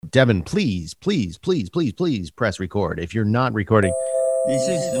Devin, please press record. If you're not recording. This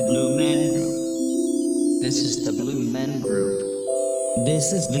is the Blue Man Group. This is the Blue Man Group.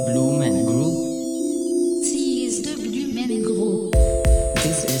 This is the Blue Man Group. This is the Blue Man Group.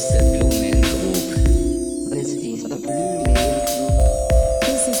 This is the Blue Man Group. This is the Blue Man Group.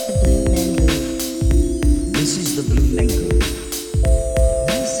 This is the Blue Man Group. This is the Blue Man Group.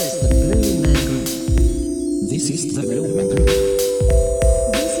 This is the Blue Man Group. This is the Blue Man Group.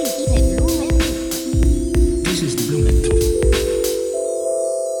 This is the Blue Man Group. This is the Blue Man Group.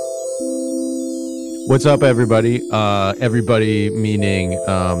 What's up, everybody? Everybody meaning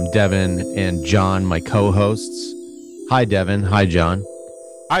Devin and John, my co-hosts. Hi, Devin. Hi, John.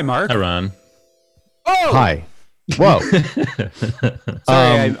 Hi, Mark. Hi, Ron. Oh! Hi. Whoa.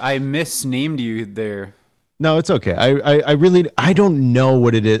 Sorry, I misnamed you there. No, it's okay. I really don't know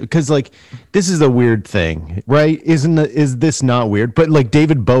what it is, because like this is a weird thing, right? Is this not weird? But like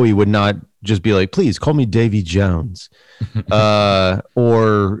David Bowie would not just be like, please call me Davy Jones,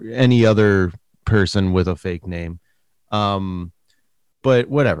 or any other person with a fake name. But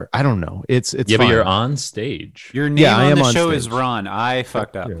whatever. I don't know. It's Yeah, fine. but you're on stage. Your name I on am the on show stage. is Ron. I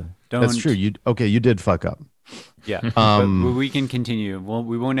fucked up. Don't. That's true. You did fuck up. Yeah. But we can continue. Well,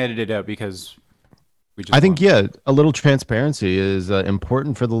 we won't edit it out because we just. I think won't. a little transparency is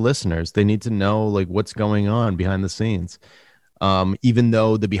important for the listeners. They need to know like what's going on behind the scenes, even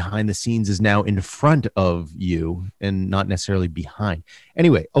though the behind the scenes is now in front of you and not necessarily behind.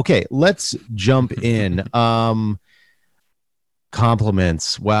 Anyway, okay, let's jump in.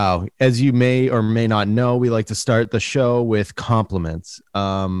 Compliments. Wow, as you may or may not know, we like to start the show with compliments.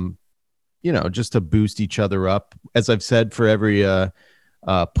 Just to boost each other up. As I've said, for every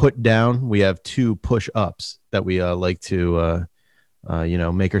put down, we have 2 push ups that we like to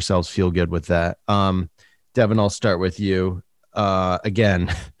make ourselves feel good with that. Devin, I'll start with you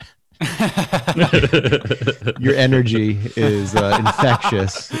again. Your energy is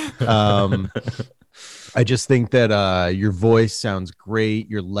infectious. I just think that your voice sounds great,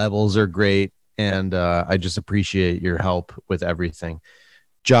 your levels are great, and I just appreciate your help with everything.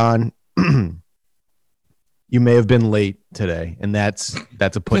 John, you may have been late today, and that's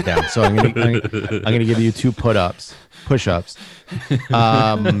a put down. So I'm gonna give you 2 push-ups.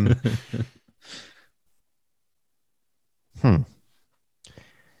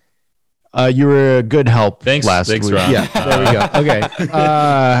 You were a good help last week. Ron. Yeah, there we go. Okay.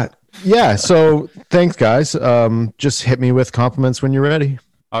 Yeah. So thanks, guys. Just hit me with compliments when you're ready.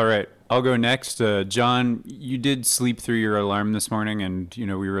 All right. I'll go next. John, you did sleep through your alarm this morning, and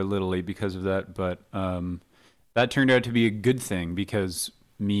we were a little late because of that. But that turned out to be a good thing because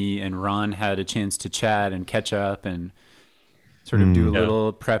me and Ron had a chance to chat and catch up and sort of do a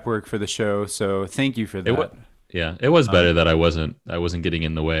little prep work for the show. So thank you for that. It was better that I wasn't getting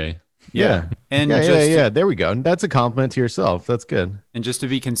in the way. Yeah. And yeah. There we go. And that's a compliment to yourself. That's good. And just to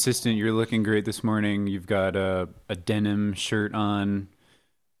be consistent, you're looking great this morning. You've got a denim shirt on.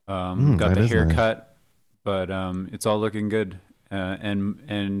 Got the haircut, but it's all looking good.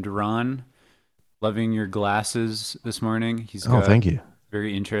 And Ron, loving your glasses this morning. He's got thank you.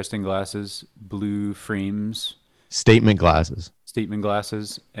 Very interesting glasses, blue frames, Statement glasses.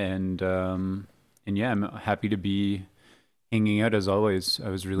 and yeah, I'm happy to be hanging out as always. I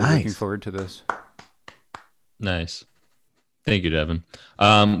was really looking forward to this. Nice. Thank you, Devin.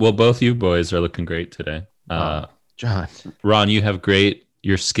 Well, both you boys are looking great today. John. Ron, you have great.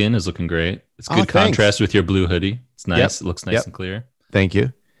 Your skin is looking great. It's good Thanks. contrast with your blue hoodie. It's nice. Yep. It looks nice and clear. Thank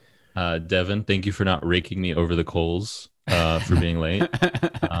you. Devin, thank you for not raking me over the coals for being late.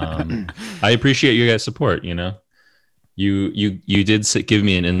 I appreciate your guys' support. You did give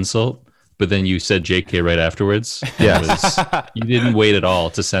me an insult, but then you said JK right afterwards. Yeah. You didn't wait at all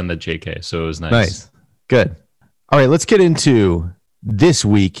to send the JK, so it was nice. Nice. Good. All right, let's get into this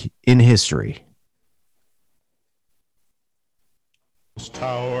week in history.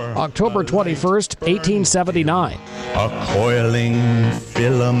 Tower, October 21st, 1879. a coiling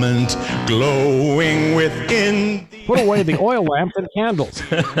filament glowing within. Put away the oil lamps and candles.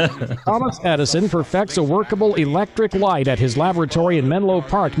 Thomas Edison perfects a workable electric light at his laboratory in Menlo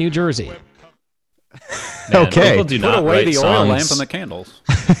Park, New Jersey. Man, Okay. People do Put not away write the songs. oil lamp and the candles.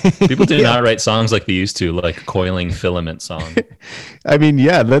 People do not write songs like they used to, like coiling filament song. I mean,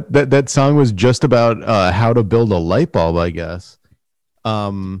 yeah, that song was just about how to build a light bulb, I guess.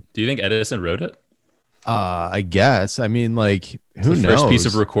 Do you think Edison wrote it? I guess. I mean, like, who The knows? first piece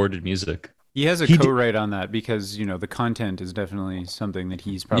of recorded music. He has a co-write on that because the content is definitely something that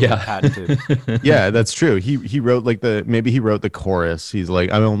he's probably patented. Yeah, that's true. He wrote maybe he wrote the chorus. He's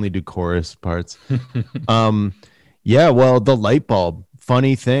like, I only do chorus parts. Yeah, well, the light bulb.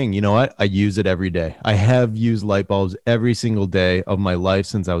 funny thing, you know what? I use it every day. I have used light bulbs every single day of my life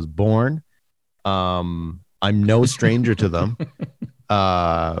since I was born. I'm no stranger to them.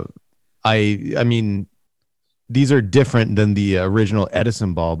 I mean, these are different than the original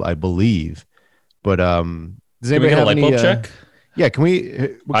Edison bulb, I believe. But does Can we anybody get a have light any? bulb check? Yeah, can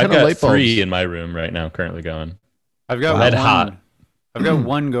we? What I've kind of got light bulbs? 3 in my room right now, currently going. I've got Red one. hot. I've got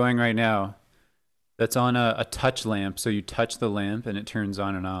one going right now. That's on a touch lamp. So you touch the lamp and it turns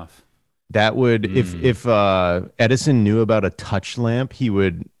on and off. That would if Edison knew about a touch lamp, he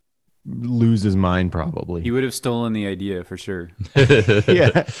would lose his mind probably. He would have stolen the idea for sure.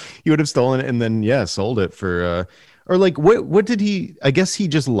 Yeah, he would have stolen it and then sold it for or like what did he? I guess he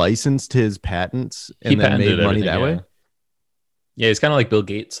just licensed his patents and He then made patented money everything, that yeah. way. Yeah, he's kind of like Bill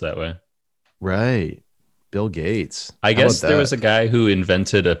Gates that way. Right, Bill Gates. I How guess about there that? was a guy who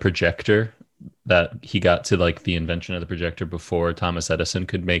invented a projector that he got to like the invention of the projector before Thomas Edison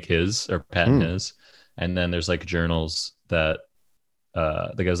could make his or patent his. And then there's like journals that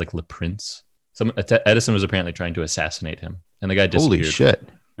the guy was like Le Prince. Edison was apparently trying to assassinate him, and the guy disappeared. Holy shit!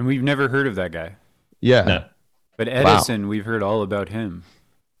 And we've never heard of that guy. Yeah, No, But Edison, we've heard all about him.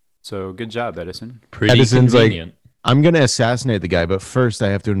 So good job, Edison. pretty Edison's like, convenient. I'm gonna assassinate the guy, but first I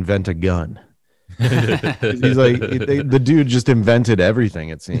have to invent a gun. He's like, the dude just invented everything,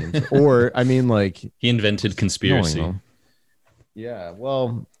 it seems. Or, I mean, like, He invented conspiracy. knowing them. Yeah,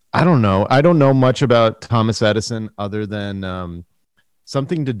 well, I don't know. I don't know much about Thomas Edison other than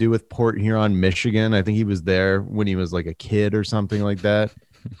something to do with Port Huron, Michigan. I think he was there when he was like a kid or something like that.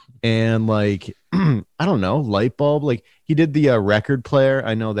 And like, I don't know, light bulb. Like he did the record player.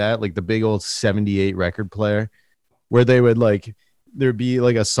 I know that, like the big old 78 record player where they would like, there'd be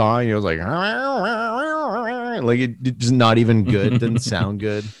like a song. It was like it just not even good. Didn't sound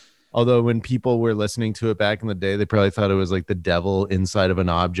good. Although when people were listening to it back in the day, they probably thought it was like the devil inside of an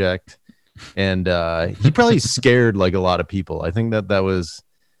object. And he probably scared like a lot of people. I think that was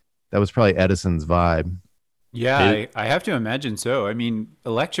probably Edison's vibe. Yeah, I have to imagine so. I mean,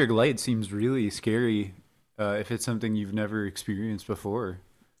 electric light seems really scary if it's something you've never experienced before.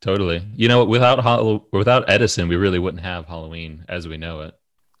 Totally. You know, without Edison, we really wouldn't have Halloween as we know it.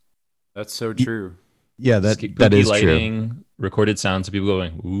 That's so true. Yeah, that Spooky is true. lighting, recorded sounds of people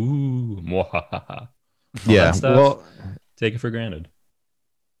going, ooh, mwahaha. Yeah. that stuff. Well, Take it for granted.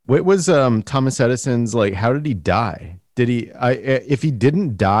 what was Thomas Edison's like? How did he die? Did he? If he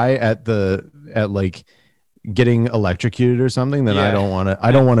didn't die at like getting electrocuted or something, then I Yeah. don't want to.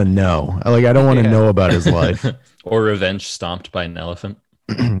 I don't want to know. Like I don't want to know about his life. Or revenge stomped by an elephant.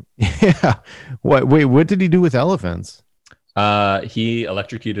 Yeah. What? Wait. What did he do with elephants? He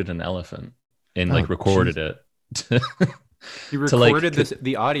electrocuted an elephant and Oh, like recorded it. He To, like, recorded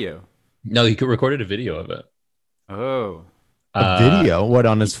the audio. No, he recorded a video of it. Oh. A video? What,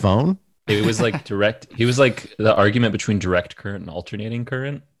 on his phone? It was like direct. He was like the argument between direct current and alternating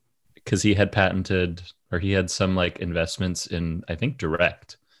current because he had patented or he had some like investments in, I think,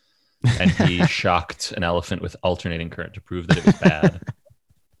 direct. And he shocked an elephant with alternating current to prove that it was bad.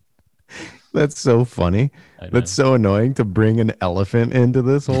 That's so funny. I know. That's so annoying to bring an elephant into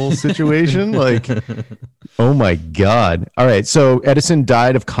this whole situation. Like, oh my God. All right. So Edison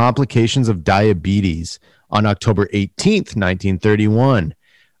died of complications of diabetes on October 18th, 1931.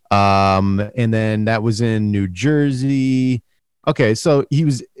 And then that was in New Jersey. Okay. So he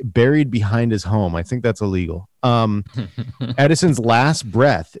was buried behind his home. I think that's illegal. Edison's last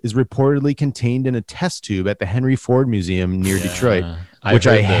breath is reportedly contained in a test tube at the Henry Ford Museum near Detroit, I've which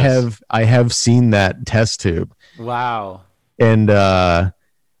heard this. I have seen that test tube. Wow. And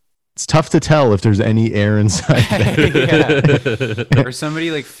it's tough to tell if there's any air inside there. Yeah. Or somebody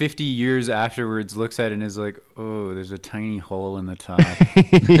like 50 years afterwards looks at it and is like, oh, there's a tiny hole in the top.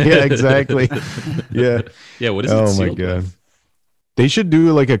 Yeah, exactly. Yeah. Yeah, what is it? Oh my sealed God. with? They should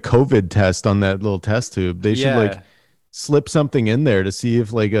do like a COVID test on that little test tube. They should like slip something in there to see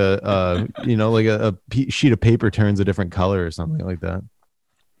if like a sheet of paper turns a different color or something like that.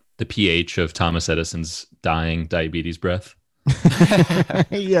 The pH of Thomas Edison's dying diabetes breath.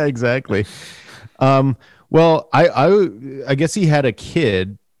 Yeah, exactly. Well, I guess he had a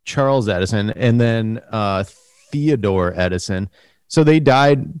kid, Charles Edison, and then Theodore Edison. So they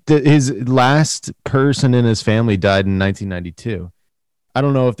died. His last person in his family died in 1992. I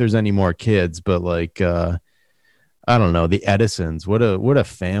don't know if there's any more kids, but like I don't know, the Edisons. What a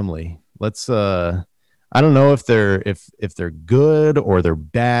family. Let's I don't know if they're good or they're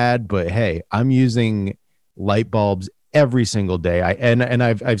bad, but hey, I'm using light bulbs every single day.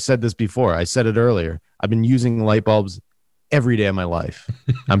 I've said this before. I said it earlier. I've been using light bulbs every day of my life.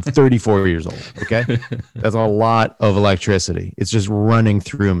 I'm 34 years old. Okay. That's a lot of electricity. It's just running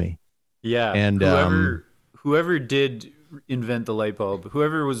through me. Yeah. And, whoever did invent the light bulb,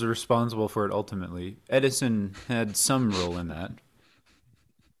 whoever was responsible for it ultimately, Edison had some role in that.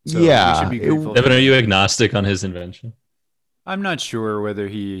 So yeah. we should be grateful. Evan, are you agnostic on his invention? I'm not sure whether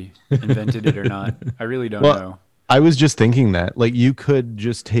he invented it or not. I really don't know. I was just thinking that, like, you could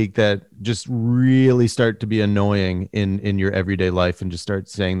just take that, just really start to be annoying in your everyday life, and just start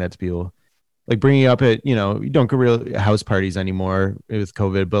saying that to people, like bringing up at, you don't go real house parties anymore with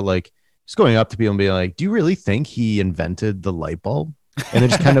COVID, but like just going up to people and being like, do you really think he invented the light bulb? And then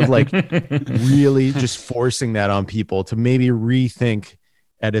just kind of like really just forcing that on people to maybe rethink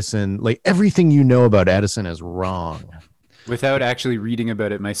Edison. Like, everything you know about Edison is wrong. Without actually reading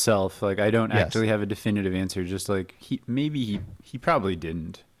about it myself, like I don't actually have a definitive answer. Just like he probably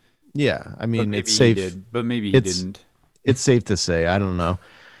didn't. Yeah, I mean, Maybe it's safe. He did, but maybe he didn't. It's safe to say. I don't know.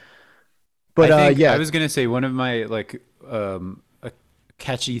 But I think yeah, I was gonna say one of my a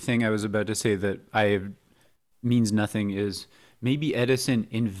catchy thing I was about to say that means nothing is maybe Edison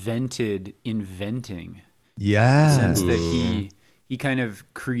invented inventing. yeah, In the sense that he kind of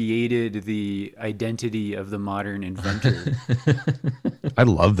created the identity of the modern inventor. I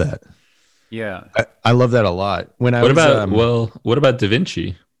love that. Yeah. I love that a lot. When I What was, about what about Da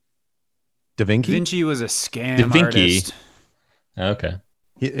Vinci? Da Vinci? Da Vinci was a scam Da Vinci. artist. Okay.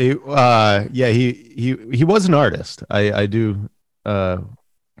 He was an artist. I do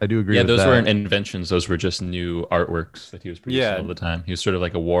agree. Yeah, with those that. weren't inventions. Those were just new artworks that he was producing Yeah. all the time. He was sort of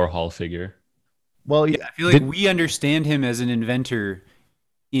like a Warhol figure. Well, I feel like we understand him as an inventor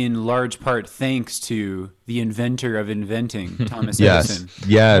in large part thanks to the inventor of inventing, Thomas Edison.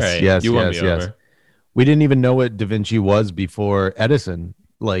 yes, All right, yes, you won yes, me yes. over. We didn't even know what Da Vinci was before Edison.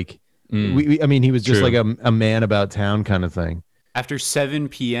 Like, I mean, he was just True. like a man about town kind of thing. After 7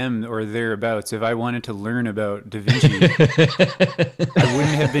 p.m. or thereabouts, if I wanted to learn about Da Vinci, I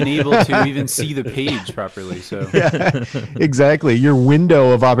wouldn't have been able to even see the page properly. So Yeah, exactly. Your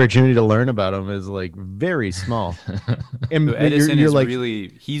window of opportunity to learn about him is like very small. And So Edison you're is like,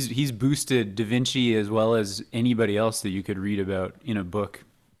 really he's boosted Da Vinci as well as anybody else that you could read about in a book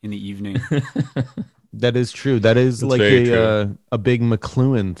in the evening. that is true. That is That's like very true. a big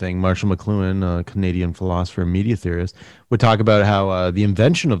McLuhan thing. Marshall McLuhan, a Canadian philosopher and media theorist, would talk about how the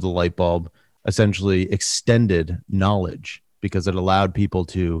invention of the light bulb essentially extended knowledge because it allowed people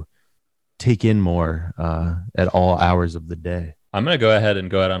to take in more at all hours of the day. I'm going to go ahead and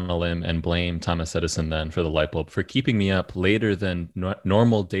go out on a limb and blame Thomas Edison then for the light bulb for keeping me up later than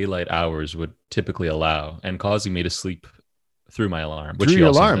normal daylight hours would typically allow and causing me to sleep through my alarm. Which Through he your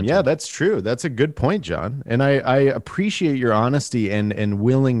also alarm. invented. Yeah, that's true. That's a good point, John. And I appreciate your honesty and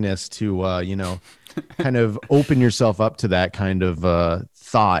willingness to, kind of open yourself up to that kind of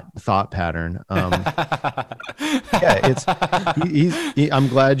thought pattern. Yeah, I'm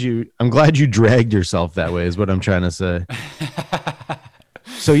glad you dragged yourself that way is what I'm trying to say.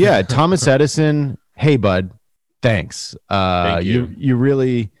 So yeah, Thomas Edison. Hey, bud. Thanks. Thank you. You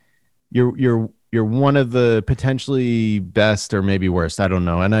really, you're one of the potentially best or maybe worst. I don't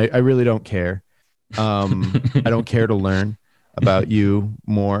know. And I really don't care. I don't care to learn about you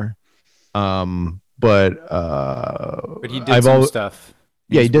more. But he did some stuff.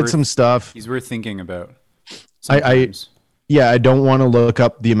 Yeah, he did worth- some stuff. He's worth thinking about. I sometimes. I don't want to look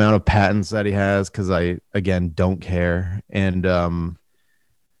up the amount of patents that he has because I again don't care. And the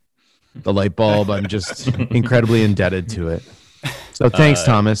light bulb, I'm just incredibly indebted to it. So thanks,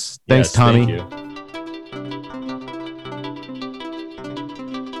 Thomas. Thanks, Yes, Tommy. Thank you.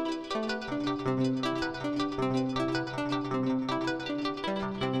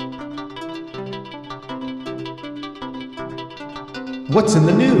 What's in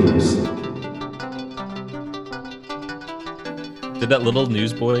the news? Did that little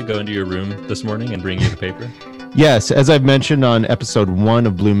newsboy go into your room this morning and bring you the paper? Yes, as I've mentioned on episode 1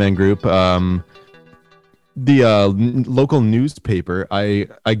 of Blue Men Group, the local newspaper, I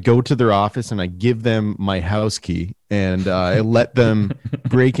go to their office and I give them my house key and I let them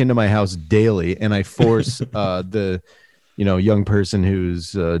break into my house daily, and I force the young person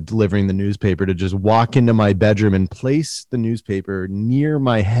who's delivering the newspaper to just walk into my bedroom and place the newspaper near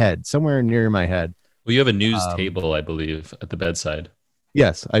my head, somewhere near my head. Well, you have a news table, I believe, at the bedside.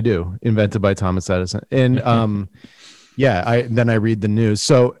 Yes, I do. Invented by Thomas Edison. And then I read the news.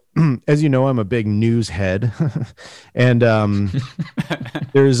 So as you know, I'm a big news head. And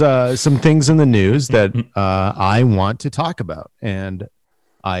there's some things in the news that I want to talk about. And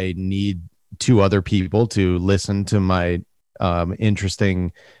I need 2 other people to listen to my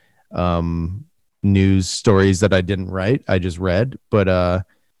interesting news stories that I didn't write. I just read. But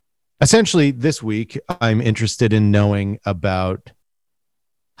essentially, this week, I'm interested in knowing about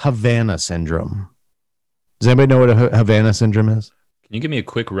Havana syndrome. Does anybody know what a Havana syndrome is? Can you give me a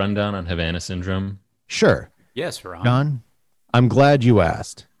quick rundown on Havana syndrome? Sure. Yes, Ron. John, I'm glad you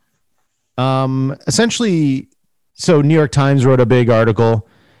asked. Essentially, so New York Times wrote a big article.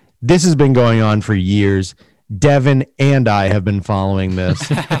 This has been going on for years. Devin and I have been following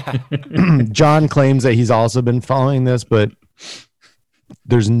this. John claims that he's also been following this, but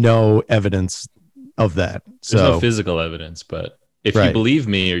there's no evidence of that. So There's no physical evidence, but if Right. you believe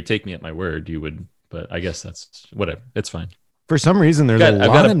me or take me at my word, you would. But I guess that's whatever. It's fine. for some reason, there's I've a lot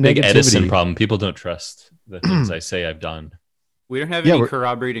got of a big Edison negativity. problem. People don't trust the things I say I've done. We don't have Yeah, any we're-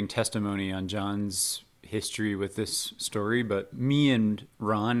 corroborating testimony on John's history with this story, but me and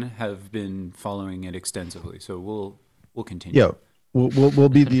Ron have been following it extensively, so we'll continue. Yeah, we'll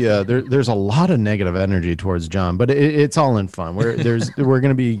be the there's a lot of negative energy towards John, but it's all in fun. We're going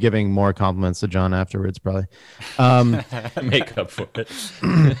to be giving more compliments to John afterwards, probably. Make up for it.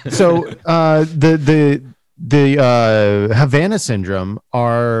 So the Havana syndrome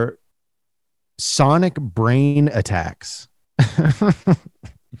are sonic brain attacks.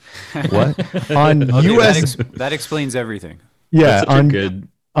 What on Okay, U.S. that explains everything. yeah That's such a on good.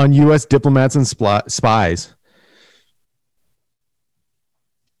 on U.S. diplomats and spies.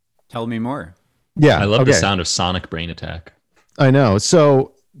 Tell me more. Yeah, I love okay. the sound of sonic brain attack. I know.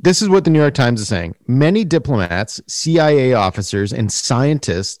 So this is what the New York Times is saying. Many diplomats, CIA officers, and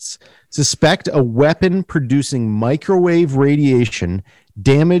scientists suspect a weapon producing microwave radiation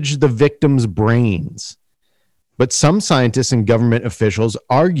damaged the victims' brains. But some scientists and government officials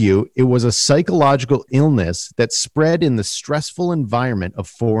argue it was a psychological illness that spread in the stressful environment of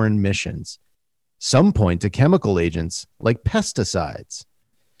foreign missions. Some point to chemical agents like pesticides.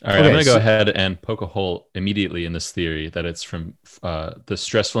 All right, Okay, I'm going to go so- ahead and poke a hole immediately in this theory that it's from the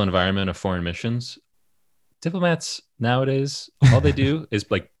stressful environment of foreign missions. Diplomats nowadays, all they do is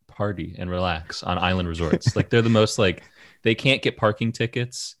like party and relax on island resorts. Like they're the most like they can't get parking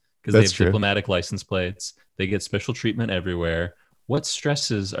tickets because they That's have true. diplomatic license plates. They get special treatment everywhere. What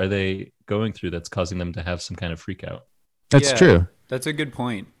stresses are they going through that's causing them to have some kind of freak out? That's Yeah, true. That's a good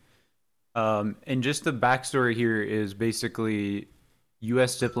point. And just the backstory here is basically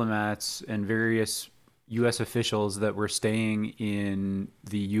U.S. diplomats and various U.S. officials that were staying in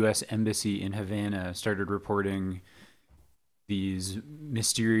the U.S. embassy in Havana started reporting these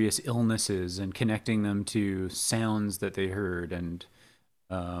mysterious illnesses and connecting them to sounds that they heard, and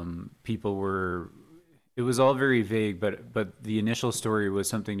people were. It was all very vague, but the initial story was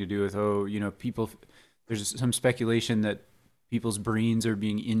something to do with people. There's some speculation that people's brains are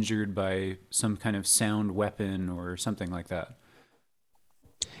being injured by some kind of sound weapon or something like that.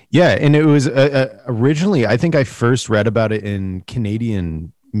 Yeah, and it was originally, I think I first read about it in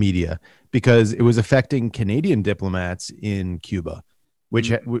Canadian media because it was affecting Canadian diplomats in Cuba,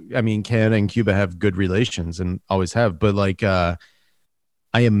 which I mean, Canada and Cuba have good relations and always have, but like I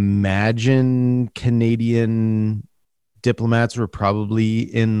imagine Canadian diplomats were probably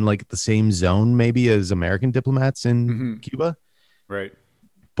in like the same zone maybe as American diplomats in Mhm. Cuba, Right.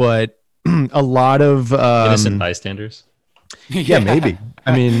 but a lot of Innocent bystanders. yeah, maybe.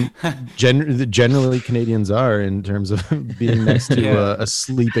 I mean, generally Canadians are in terms of being next to Yeah. a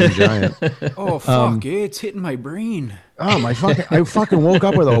sleeping giant. Oh fuck! It's hitting my brain. Oh my I fucking woke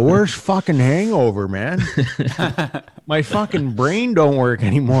up with a worse fucking hangover, man. My fucking brain don't work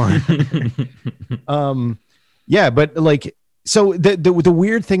anymore. Yeah, but like, so the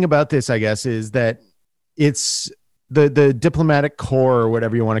weird thing about this, I guess, is that it's the diplomatic corps or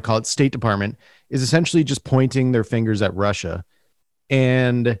whatever you want to call it, State Department, is essentially just pointing their fingers at Russia.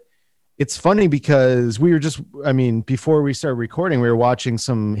 And it's funny because we were just, I mean, before we started recording, we were watching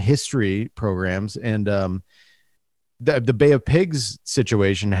some history programs, and the Bay of Pigs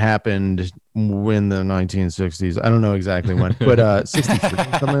situation happened in the 1960s. I don't know exactly when, but 63,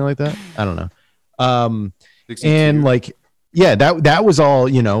 something like that. I don't know. 62. And like, yeah, that was all,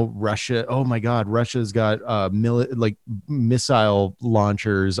 Russia. Oh my God, Russia's got missile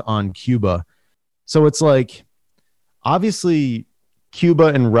launchers on Cuba. So it's like, obviously Cuba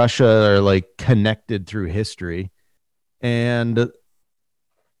and Russia are like connected through history. And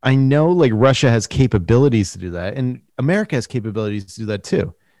I know like Russia has capabilities to do that, and America has capabilities to do that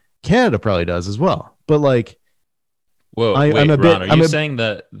too. Canada probably does as well. But like, Whoa, I'm wait, a bit- Ron, are I'm you a- saying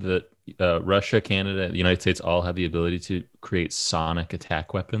that Russia, Canada, the United States all have the ability to create sonic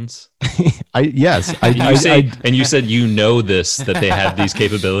attack weapons? Yes, And you said you know this, that they have these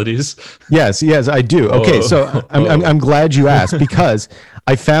capabilities. yes, I do. Okay, Oh. so I'm glad you asked, because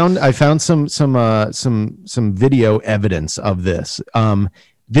I found some video evidence of this.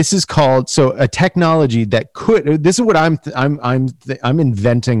 This is called, so a technology that could, this is what I'm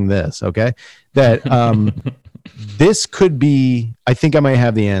inventing this, okay? That this could be, I think I might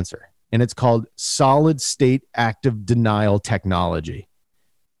have the answer, and it's called solid state active denial technology.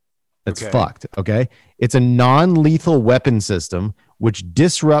 That's Okay. fucked, okay? It's a non-lethal weapon system which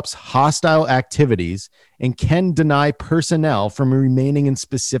disrupts hostile activities and can deny personnel from remaining in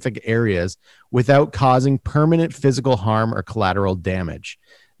specific areas without causing permanent physical harm or collateral damage.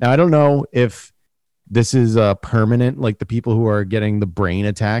 Now, I don't know if this is permanent, like the people who are getting the brain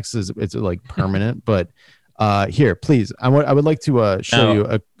attacks, it's like permanent, but here, please, I would like to show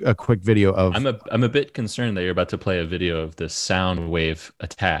you a quick video of. I'm a bit concerned that you're about to play a video of this sound wave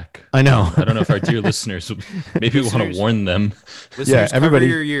attack. I know. I don't know if our dear listeners maybe want to warn them. Listeners, everybody-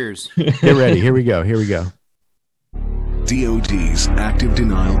 cover your ears. Get ready. Here we go. DoD's active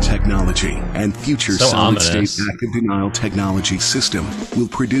denial technology and future So solid-state ominous. active denial technology system will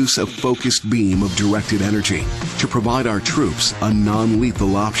produce a focused beam of directed energy to provide our troops a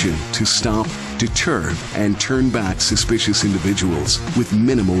non-lethal option to stop, deter, and turn back suspicious individuals with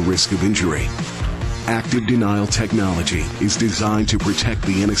minimal risk of injury. Active denial technology is designed to protect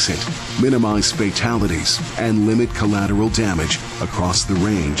the innocent, minimize fatalities, and limit collateral damage across the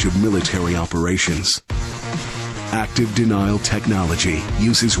range of military operations. Active denial technology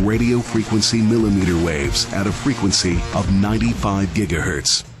uses radio frequency millimeter waves at a frequency of 95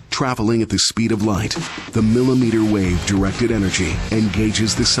 gigahertz. Traveling at the speed of light, the millimeter wave directed energy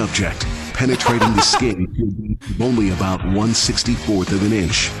engages the subject, penetrating the skin to a depth of only about 1/64th of an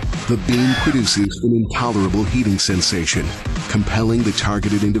inch. The beam produces an intolerable heating sensation, compelling the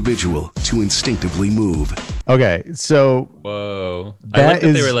targeted individual to instinctively move. Okay, so Whoa. I That like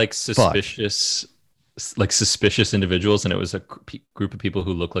that they is were like fucked. suspicious individuals, and it was a group of people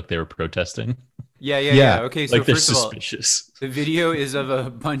who looked like they were protesting. Yeah. Okay, so Like they're first of all, suspicious. the video is of a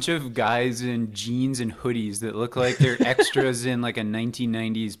bunch of guys in jeans and hoodies that look like they're extras in like a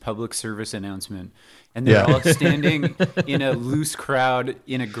 1990s public service announcement. And they're Yeah. all standing in a loose crowd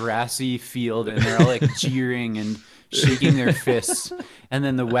in a grassy field, and they're all like jeering and shaking their fists. And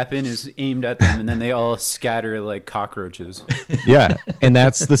then the weapon is aimed at them, and then they all scatter like cockroaches. yeah, and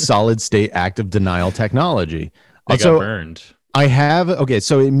that's the solid state active denial technology. They Also, got burned. I have, okay,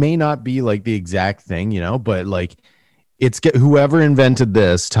 so it may not be like the exact thing, but like whoever invented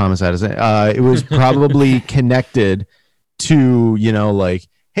this, Thomas Edison, it was probably connected to, like,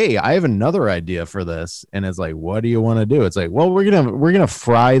 hey, I have another idea for this. And it's like, what do you want to do? It's like, well, we're gonna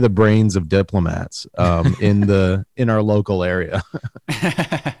fry the brains of diplomats in our local area.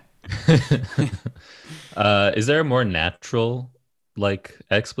 Is there a more natural like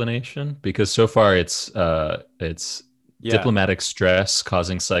explanation? Because so far it's Yeah. diplomatic stress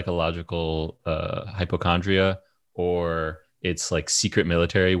causing psychological hypochondria, or it's like secret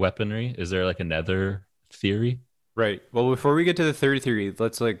military weaponry. Is there like another theory? Right. Well, before we get to the third theory,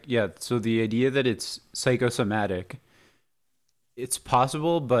 let's so the idea that it's psychosomatic, it's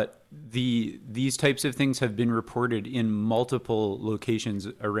possible, but these types of things have been reported in multiple locations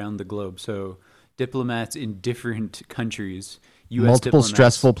around the globe. So diplomats in different countries, US Multiple diplomats,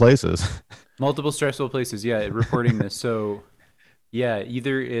 stressful places. yeah, reporting this. So yeah,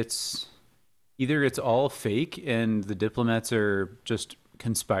 either it's all fake and the diplomats are just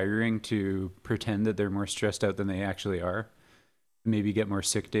conspiring to pretend that they're more stressed out than they actually are, maybe get more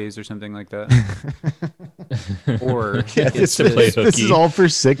sick days or something like that. Or Yeah, it's this is all for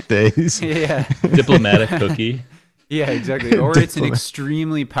sick days. yeah, Diplomatic cookie. yeah, exactly. Or it's an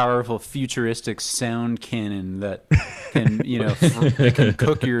extremely powerful futuristic sound cannon that can, it can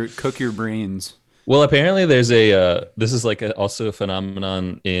cook your brains. Well, apparently there's this is like also a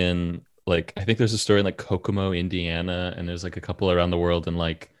phenomenon in like, I think there's a story in like Kokomo, Indiana, and there's like a couple around the world, and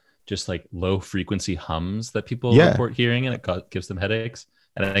like just like low frequency hums that people report hearing, and it gives them headaches.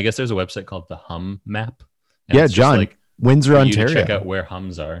 And I guess there's a website called the Hum Map. And Yeah, it's just, John, like, Windsor, for you to Ontario. check out where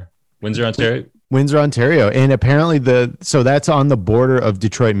hums are. Windsor, Ontario. Windsor, Ontario. And apparently so that's on the border of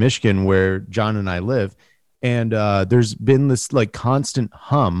Detroit, Michigan, where John and I live. And there's been this like constant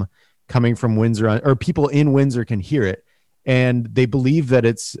hum coming from Windsor, or people in Windsor can hear it. And they believe that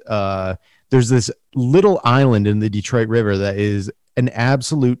it's there's this little island in the Detroit River that is an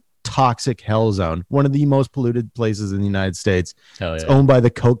absolute toxic hell zone, one of the most polluted places in the United States. Hell It's yeah. owned by the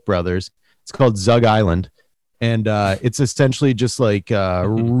Koch brothers. It's called Zug Island. And it's essentially just like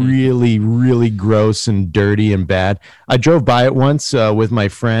really, really gross and dirty and bad. I drove by it once with my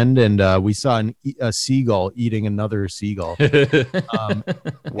friend, and we saw a seagull eating another seagull. Wow.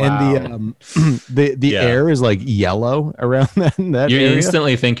 And the air is like yellow around that You area.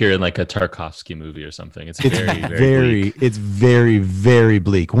 instantly think you're in like a Tarkovsky movie or something. It's very, very bleak. It's very, very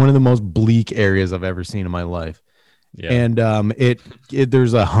bleak. One of the most bleak areas I've ever seen in my life. Yeah. And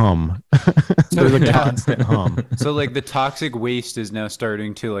there's a hum. There's a constant hum. So like the toxic waste is now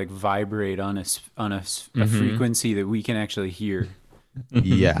starting to like vibrate on a frequency that we can actually hear.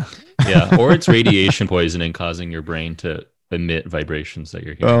 Yeah. Yeah. Or it's radiation poisoning causing your brain to emit vibrations that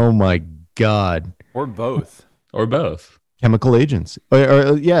you're hearing. Oh my God. Or both. Or both. Chemical agents.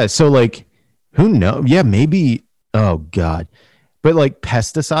 Yeah. So like, who knows? Yeah, maybe. Oh God. But like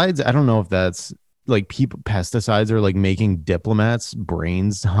pesticides, I don't know if that's like pesticides are like making diplomats'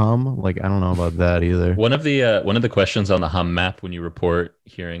 brains hum. Like, I don't know about that either. One of the questions on the hum map when you report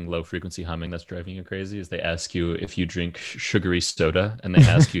hearing low frequency humming that's driving you crazy is they ask you if you drink sugary soda, and they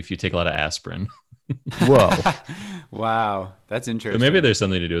ask you if you take a lot of aspirin. Whoa. Wow, that's interesting. So maybe there's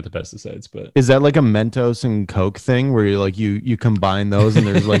something to do with the pesticides, but Is that like a Mentos and Coke thing where you combine those and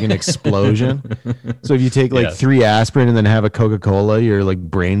there's like an explosion? So if you take like 3 aspirin and then have a Coca-Cola, your like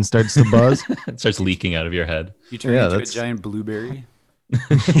brain starts to buzz. it starts leaking out of your head. You turn into a giant blueberry.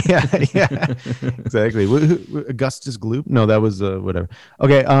 yeah, exactly. Augustus Gloop? No, that was whatever.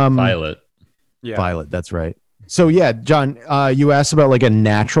 Okay, Violet. Yeah. Violet, that's right. So yeah, John, you asked about like a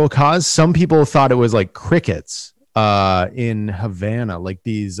natural cause. Some people thought it was like crickets in Havana, like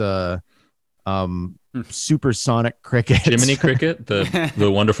these supersonic crickets. Jiminy Cricket, the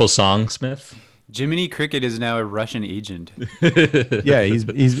wonderful songsmith. Jiminy Cricket is now a Russian agent. Yeah,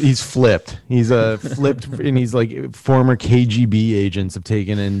 he's flipped. He's flipped, and he's like former KGB agents have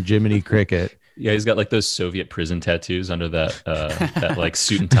taken in Jiminy Cricket. Yeah, he's got like those Soviet prison tattoos under that that like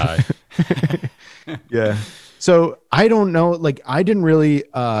suit and tie. Yeah. So I don't know. Like, I didn't really,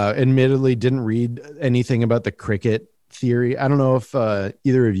 admittedly, didn't read anything about the cricket theory. I don't know if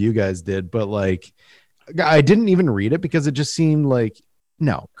either of you guys did, but like, I didn't even read it because it just seemed like,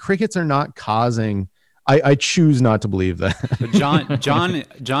 no, crickets are not causing. I choose not to believe that. But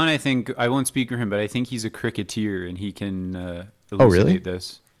John, I think I won't speak for him, but I think he's a cricketeer and he can elucidate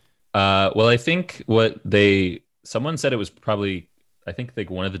this. Well, I think someone said it was probably. I think like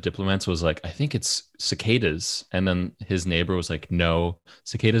one of the diplomats was like, I think it's cicadas. And then his neighbor was like, no,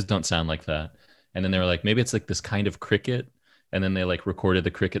 cicadas don't sound like that. And then they were like, maybe it's like this kind of cricket. And then they like recorded the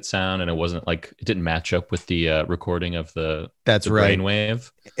cricket sound, and it wasn't like, it didn't match up with the recording of the right.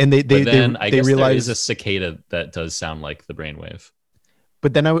 brainwave. And they guess realized there is realized a cicada that does sound like the brainwave.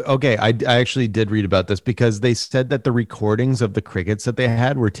 But then I actually did read about this because they said that the recordings of the crickets that they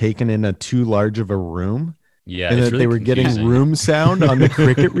had were taken in a too large of a room. Yeah, and that they were getting room sound on the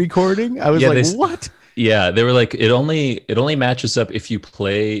cricket recording. I was like, what? Yeah, they were like, it only matches up if you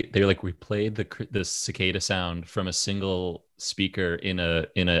play. They were like, we played the cicada sound from a single speaker in a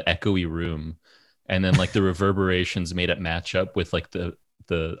echoey room, and then like the reverberations made it match up with like the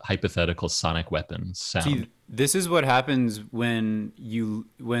hypothetical sonic weapons sound. See, this is what happens when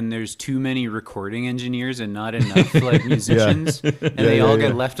there's too many recording engineers and not enough like musicians, and they all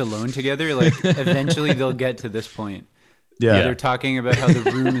get left alone together. Like eventually they'll get to this point. Yeah, they're talking about how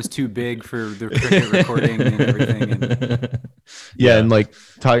the room is too big for the cricket recording and everything. And like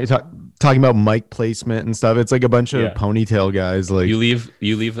talking about mic placement and stuff. It's like a bunch of ponytail guys. Like you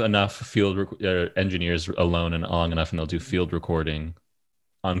leave enough field engineers alone and long enough, and they'll do field recording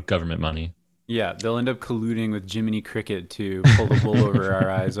on government money. Yeah, they'll end up colluding with Jiminy Cricket to pull the wool over our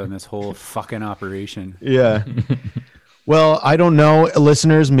eyes on this whole fucking operation. Yeah. Well, I don't know,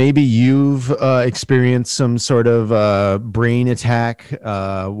 listeners. Maybe you've experienced some sort of brain attack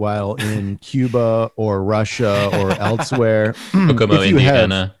while in Cuba or Russia or elsewhere. Kokomo,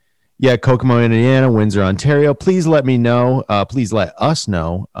 Indiana. Kokomo, Indiana, Windsor, Ontario. Please let me know. Please let us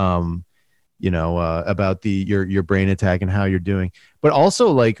know. About your brain attack and how you're doing. But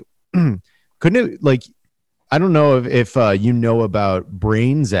also, like, couldn't it, like, I don't know if you know about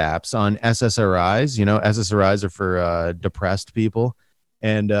brain zaps on SSRIs. You know, SSRIs are for depressed people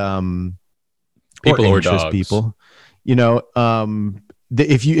and people or anxious dogs. people. You know,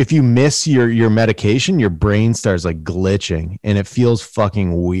 if you miss your medication, your brain starts like glitching and it feels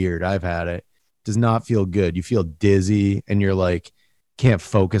fucking weird. I've had it. Does not feel good. You feel dizzy and you're like can't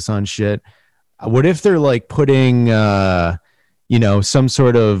focus on shit. What if they're like putting some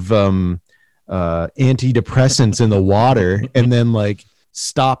sort of antidepressants in the water, and then like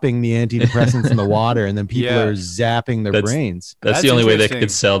stopping the antidepressants in the water, and then people Yeah. are zapping their That's- brains. That's That's the only way they interesting.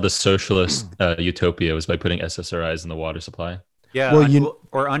 could sell the socialist utopia was by putting SSRIs in the water supply. Yeah, Well,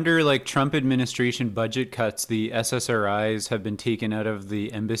 or under like Trump administration budget cuts, the SSRIs have been taken out of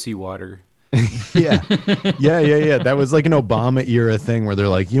the embassy water. Yeah. That was like an Obama era thing where they're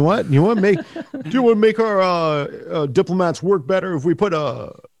like, you want to make our diplomats work better if we put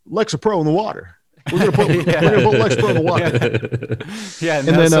Lexapro in the water? We're gonna put Lexapro in the water. Yeah, and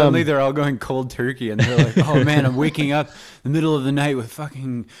And now then, suddenly they're all going cold turkey, and they're like, "Oh man, I'm waking up in the middle of the night with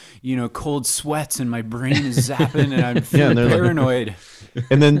fucking, cold sweats, and my brain is zapping, and I'm feeling they're like- paranoid."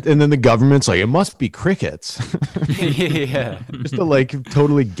 And then the government's like, it must be crickets, Yeah, just to like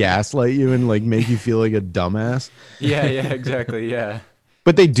totally gaslight you and like make you feel like a dumbass. yeah, exactly, yeah.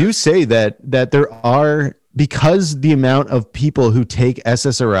 But they do say that there are, because the amount of people who take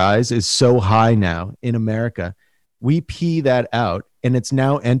SSRIs is so high now in America, we pee that out and it's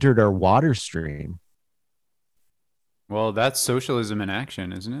now entered our water stream. Well, that's socialism in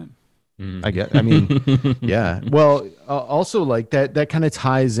action, isn't it? I mean, yeah. Well, also like that kind of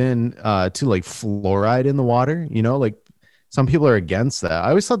ties in to like fluoride in the water, like some people are against that. I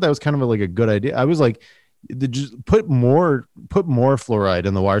always thought that was kind of like a good idea. I was like, just put more fluoride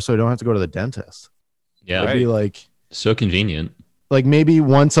in the water so I don't have to go to the dentist. Yeah, It'd be like so convenient. maybe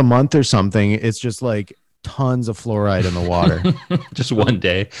once a month or something. It's just like tons of fluoride in the water. Just one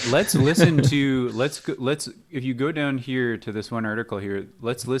day. Let's listen to let's if you go down here to this one article here,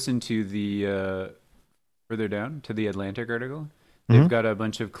 let's listen to the further down to the Atlantic article. They've got a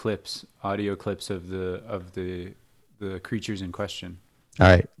bunch of audio clips of the creatures in question. All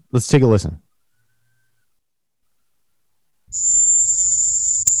right, let's take a listen.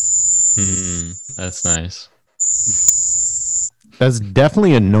 That's nice. That's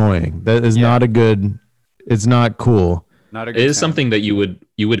definitely annoying. That is not a good. It's not cool. Not a It good is sound. something that you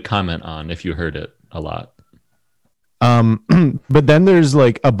would comment on if you heard it a lot. But then there's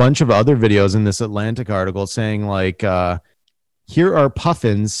like a bunch of other videos in this Atlantic article saying like, here are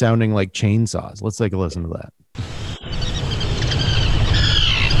puffins sounding like chainsaws. Let's take a listen to that.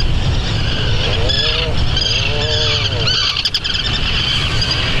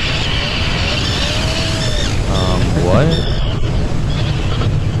 What?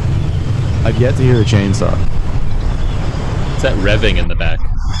 I've yet to hear a chainsaw. It's that revving in the back.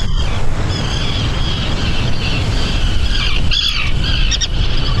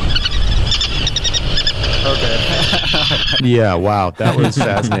 Yeah, wow, that was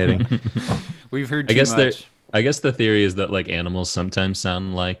fascinating. We've heard I too guess much. I guess the theory is that like animals sometimes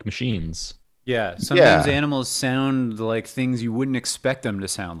sound like machines. Yeah, sometimes Yeah. animals sound like things you wouldn't expect them to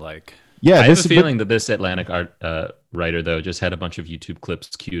sound like. Yeah, I have this a feeling that this Atlantic writer though just had a bunch of YouTube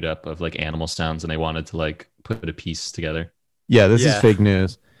clips queued up of like animal sounds, and they wanted to like put a piece together. Yeah, this is Yeah. fake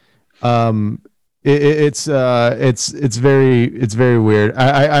news. It's very weird.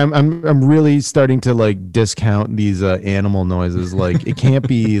 I'm really starting to like discount these animal noises. Like it can't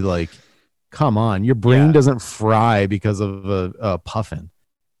be like, come on, your brain Yeah. doesn't fry because of a puffin.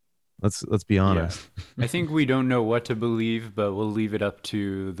 Let's be honest. I think we don't know what to believe, but we'll leave it up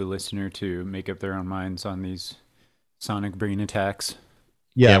to the listener to make up their own minds on these sonic brain attacks.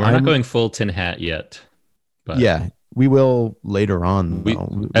 Yeah, we're I'm- not going full tin hat yet. But Yeah, we will later on. we,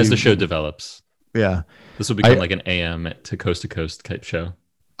 though. as the We- show develops, yeah, this will become I- like an AM to coast type show.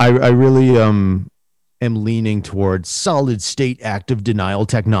 I really am leaning towards solid state active denial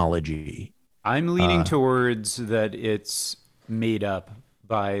technology. I'm leaning towards that it's made up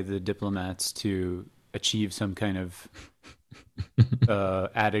by the diplomats to achieve some kind of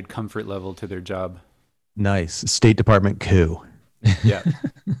added comfort level to their job. Nice State Department coup. Yeah.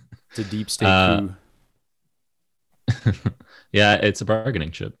 It's a deep state coup. Yeah, it's a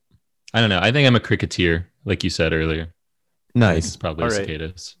bargaining chip. I don't know. I think I'm a cricketer, like you said earlier. I think it's Nice, probably All right.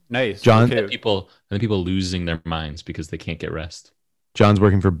 cicadas. Nice. John- Okay. And people losing their minds because they can't get rest. John's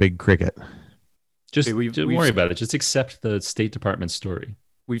working for Big Cricket. Just Okay, we've- don't we've- worry about it. Just accept the State Department story.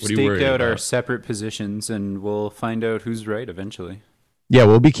 We've What are you worried staked out our about? separate positions, and we'll find out who's right eventually. Yeah,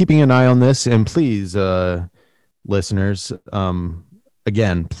 we'll be keeping an eye on this, and please, listeners,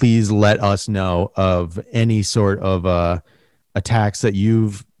 again, please let us know of any sort of attacks that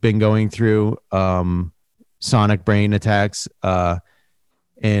you've been going through, sonic brain attacks,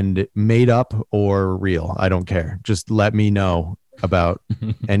 and made up or real. I don't care. Just let me know about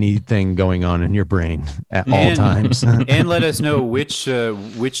anything going on in your brain at all And- times. And let us know which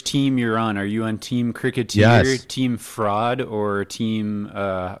team you're on. Are you on Team Cricketeer, Yes. Team Fraud, or Team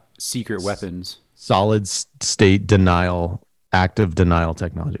Secret Weapons? Solid state denial, active denial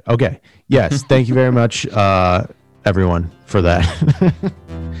technology. Okay. Yes. Thank you very much. everyone, for that.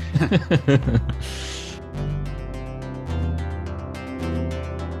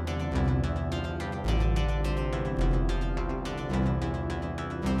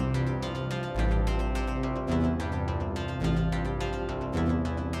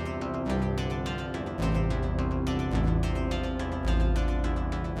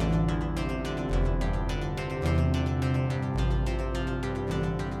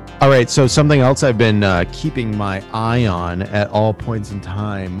 All right, so something else I've been keeping my eye on at all points in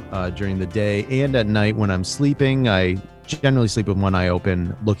time during the day and at night when I'm sleeping. I generally sleep with one eye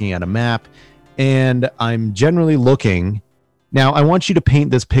open, looking at a map, and I'm generally looking. Now, I want you to paint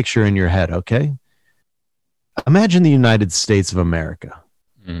this picture in your head, okay? Imagine the United States of America.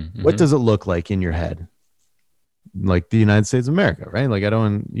 Mm-hmm. What does it look like in your head? Like the United States of America, right? Like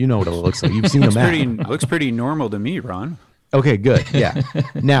you know what it looks like. You've seen a map. Looks pretty normal to me, Ron. Okay, good. Yeah.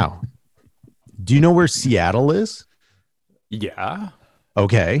 Now, do you know where Seattle is? Yeah.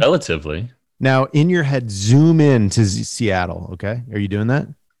 Okay. Relatively. Now, in your head, zoom in to Seattle. Okay. Are you doing that?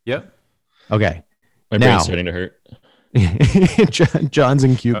 Yep. Okay. My Now- brain's starting to hurt. John's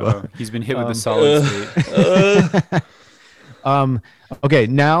in Cuba. Uh-oh. He's been hit with a solid state. Okay.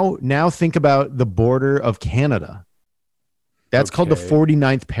 Now think about the border of Canada. That's called the Okay.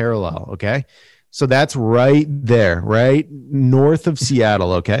 49th parallel. Okay. So that's right there, right north of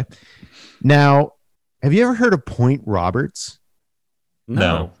Seattle. Okay. Now, have you ever heard of Point Roberts?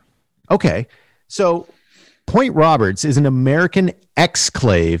 No. Okay. So Point Roberts is an American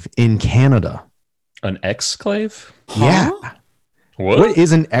exclave in Canada. An exclave? Yeah. What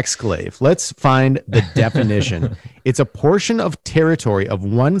is an exclave? Let's find the definition. It's a portion of territory of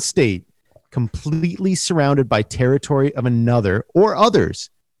one state completely surrounded by territory of another or others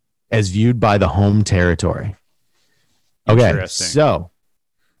as viewed by the home territory. Okay, Interesting. so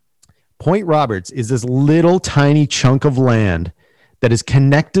Point Roberts is this little tiny chunk of land that is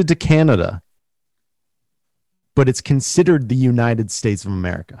connected to Canada, but it's considered the United States of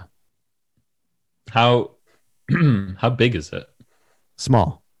America. How big is it?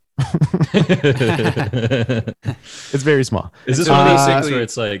 Small. It's very small. Is this one of those things basically- where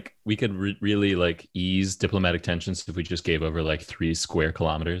it's like we could really like ease diplomatic tensions if we just gave over like 3 square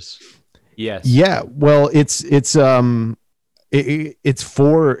kilometers? Yes. Yeah, well, it's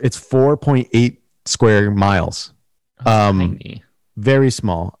 4.8 square miles. Tiny. Very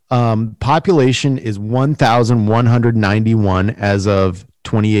small. Population is 1,191 as of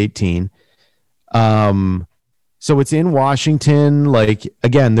 2018. So it's in Washington. Like,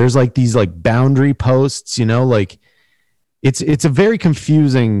 again, there's like these like boundary posts, you know, like it's a very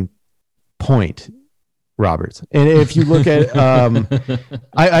confusing point, Robert. And if you look at,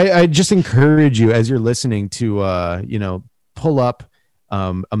 I just encourage you as you're listening to, pull up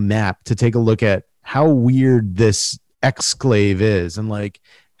a map to take a look at how weird this exclave is and like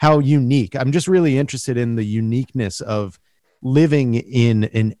how unique. I'm just really interested in the uniqueness of living in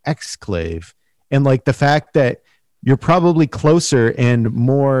an exclave and like the fact that you're probably closer and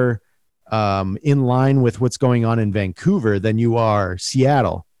more in line with what's going on in Vancouver than you are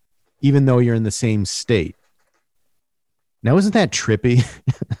Seattle, even though you're in the same state. Now, isn't that trippy?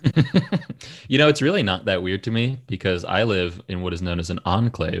 It's really not that weird to me because I live in what is known as an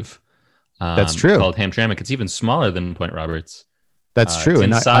enclave. That's true. Called Hamtramck. It's even smaller than Point Roberts. That's true. It's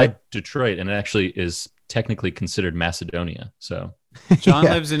And inside Detroit, and it actually is technically considered Macedonia. So John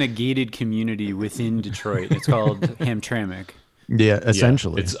Yeah. lives in a gated community within Detroit. It's called Hamtramck. yeah,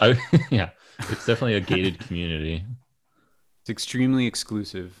 essentially. it's it's definitely a gated community It's extremely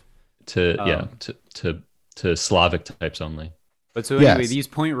exclusive. to Slavic types only. But so anyway, Yes. these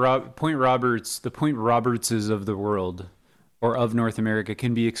Point Roberts, the Point Robertses of the world or of North America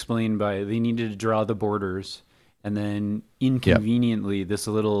can be explained by they needed to draw the borders, and then inconveniently this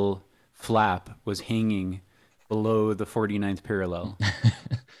little flap was hanging below the 49th parallel.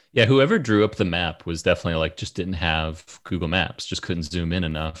 Yeah, whoever drew up the map was definitely like just didn't have Google Maps, just couldn't zoom in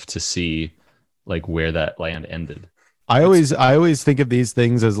enough to see like where that land ended. I always think of these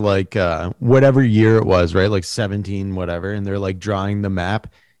things as like whatever year it was, right? Like 17, whatever, and they're like drawing the map.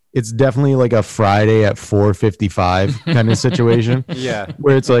 It's definitely like a Friday at 4:55 kind of situation. Yeah.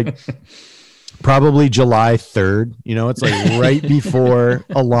 Where it's like probably July 3rd. You know, it's like right before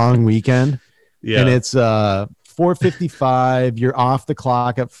a long weekend. Yeah. And it's 4:55. You're off the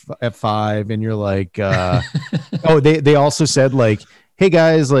clock at 5, and you're like, they also said like, hey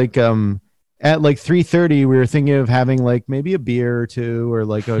guys, like at like 3:30, we were thinking of having like maybe a beer or two or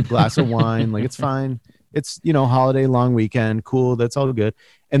like a glass of wine. Like it's fine. It's, holiday long weekend. Cool. That's all good.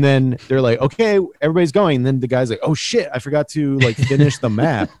 And then they're like, okay, everybody's going. And then the guy's like, oh shit, I forgot to like finish the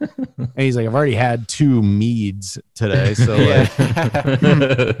map. And he's like, I've already had 2 meads today. So like,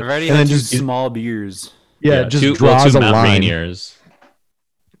 I've already And had then 2 just- small beers. just draws a Mount line. Rainiers.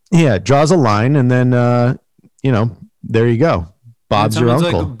 Yeah. Draws a line. And then, there you go. Bob's And your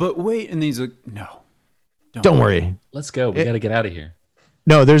someone's uncle. like, but wait. And he's like, no. Don't worry. Let's go. We got to get out of here.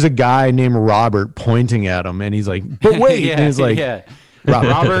 No, there's a guy named Robert pointing at him, and he's like, "But wait!" yeah, and he's like, yeah.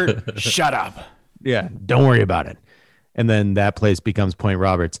 Robert, shut up. "Yeah, don't worry about it." And then that place becomes Point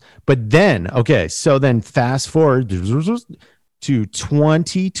Roberts. But then, okay, so then fast forward to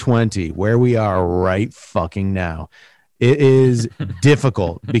 2020, where we are right fucking now. It is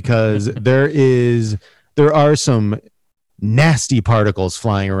difficult because there are some nasty particles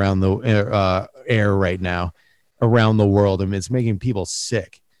flying around the air right now around the world, and it's making people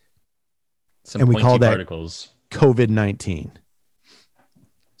sick. Some And we pointy call that- particles. COVID-19.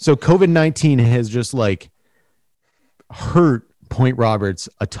 So COVID-19 has just like hurt Point Roberts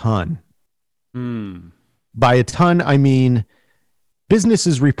a ton. By a ton, I mean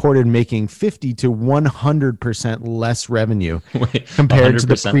businesses reported making 50 to 100% less revenue Wait, compared to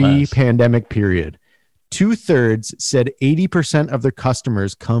the 100% less. pre-pandemic period. 2/3 said 80% of their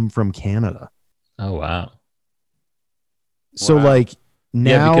customers come from Canada. Oh, wow. So Wow. like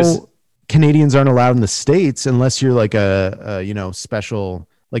now because- Canadians aren't allowed in the States unless you're like a special,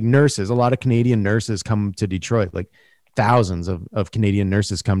 like nurses. A lot of Canadian nurses come to Detroit, like thousands of Canadian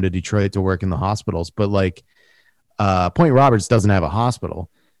nurses come to Detroit to work in the hospitals. But like Point Roberts doesn't have a hospital,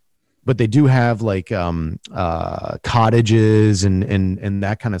 but they do have like cottages and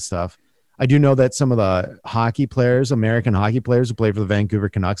that kind of stuff. I do know that some of the hockey players, American hockey players who play for the Vancouver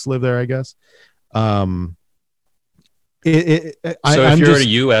Canucks live there, I guess. So if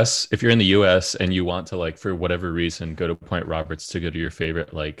you're in the US and you want to, like, for whatever reason, go to Point Roberts to go to your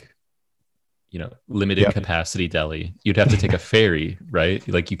favorite, like, limited Yep. capacity deli, you'd have to take a ferry, right?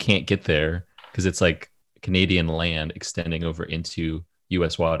 Like, you can't get there because it's like Canadian land extending over into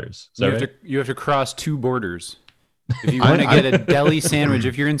US waters. Is that right? You have to cross 2 borders. If you want to get a deli sandwich,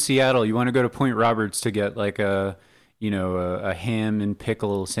 if you're in Seattle, you want to go to Point Roberts to get like a ham and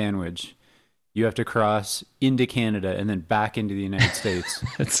pickle sandwich. You have to cross into Canada and then back into the United States,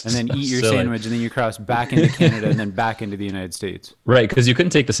 It's and then so eat your silly. sandwich, and then you cross back into Canada and then back into the United States. Right, because you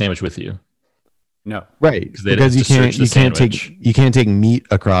couldn't take the sandwich with you. No, Right, 'Cause they'd because have to search the sandwich. you can't take meat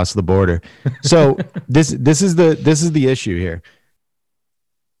across the border. So this is the issue here.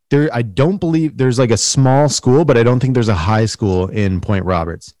 I don't believe there's like a small school, but I don't think there's a high school in Point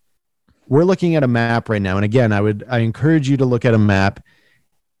Roberts. We're looking at a map right now, and again, I encourage you to look at a map.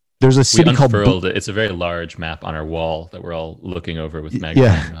 There's a We city called unfurled it. It's a very large map on our wall that we're all looking over with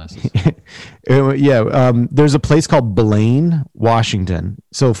magnifying glasses. There's a place called Blaine, Washington.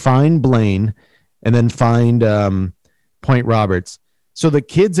 So find Blaine and then find Point Roberts. So the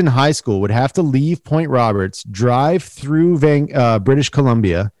kids in high school would have to leave Point Roberts, drive through British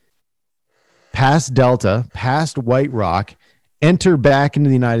Columbia, past Delta, past White Rock, enter back into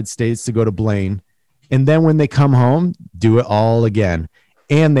the United States to go to Blaine. And then when they come home, do it all again.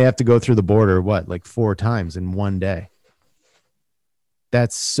 And they have to go through the border, like 4 times in one day.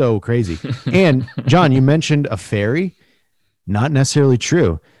 That's so crazy. And John, you mentioned a ferry. Not necessarily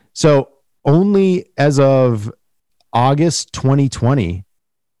true. So only as of August 2020,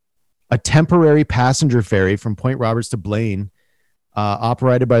 a temporary passenger ferry from Point Roberts to Blaine,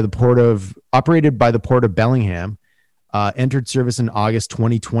 operated by the port of Bellingham, entered service in August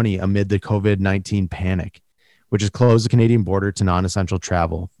 2020 amid the COVID-19 panic, which has closed the Canadian border to non-essential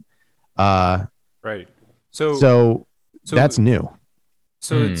travel. right. So that's new.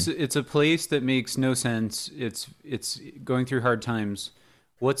 So it's a place that makes no sense. It's going through hard times.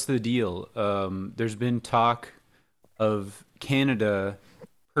 What's the deal? There's been talk of Canada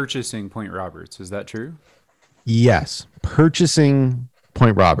purchasing Point Roberts. Is that true? Yes, purchasing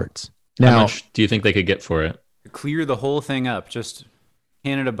Point Roberts. How Now, much do you think they could get for it? Clear the whole thing up. Just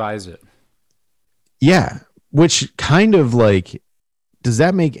Canada buys it. yeah, which kind of like, does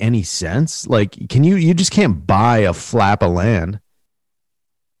that make any sense? Like, can you just can't buy a flap of land?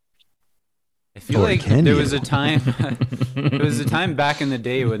 I feel Or like can there you? was a time back in the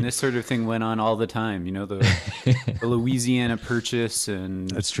day when this sort of thing went on all the time. The Louisiana purchase and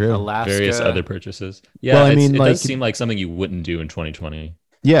That's true. Alaska. Various other purchases. Yeah, Well, I mean, it like- does seem like something you wouldn't do in 2020.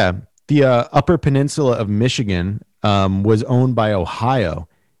 Yeah, the Upper Peninsula of Michigan was owned by Ohio,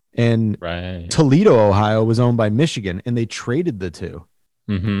 and Right. Toledo, Ohio, was owned by Michigan, and they traded the two.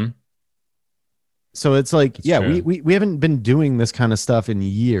 Mm-hmm. So it's like, That's yeah, true. we haven't been doing this kind of stuff in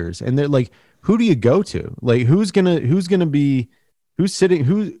years, and they're like, who do you go to? Like, who's gonna be, who's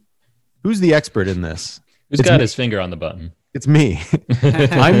the expert in this? Who's It's got me. his finger on the button? It's me.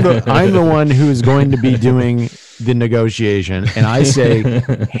 I'm the one who's going to be doing the negotiation, and I say,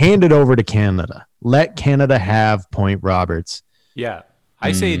 hand it over to Canada. Let Canada have Point Roberts. Yeah.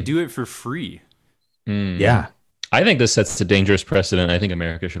 I say do it for free. Yeah. I think this sets a dangerous precedent. I think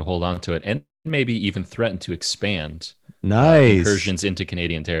America should hold on to it and maybe even threaten to expand Nice. incursions into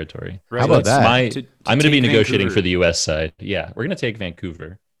Canadian territory. Right. How about Let's- that? I'm going to be take negotiating Vancouver. for the U.S. side. Yeah, we're going to take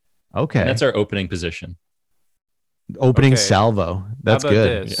Vancouver. Okay. And that's our opening position. Opening Okay. salvo. That's How about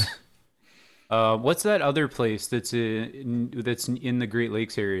good. this? What's that other place that's in the Great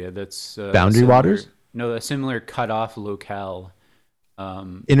Lakes area? That's Boundary similar- Waters? No, a similar cutoff locale.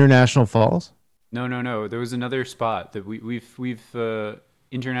 International Falls. No. There was another spot that we've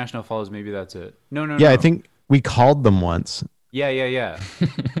International Falls. Maybe that's it. No. Yeah, I think we called them once. Yeah.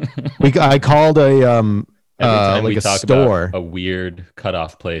 I called a Every time like we a talk store. about a weird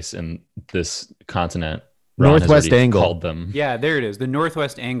cutoff place in this continent, Ron has Northwest already Angle. called them. Yeah, there it is. The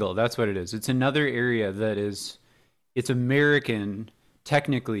Northwest Angle. That's what it is. It's another area that it's American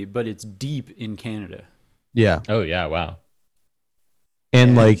technically, but it's deep in Canada. Yeah. Oh yeah, wow.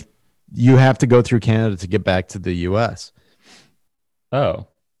 And like you have to go through Canada to get back to the US. Oh,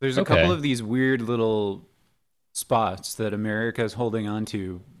 There's a Okay. couple of these weird little spots that America is holding on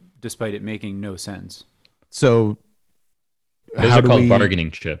to despite it making no sense. So those how are do called we,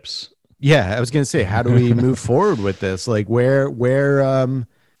 bargaining chips. Yeah, I was gonna say, how do we move forward with this? Like where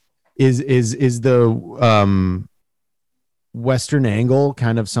is the Western Angle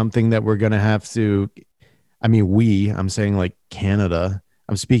kind of something that we're gonna have to, I'm saying like Canada.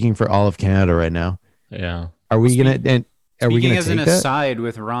 I'm speaking for all of Canada right now. Yeah. Are we gonna Speaking as an take that? aside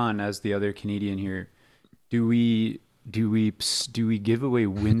with Ron as the other Canadian here, do we give away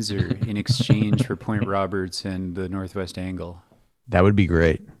Windsor in exchange for Point Roberts and the Northwest Angle? That would be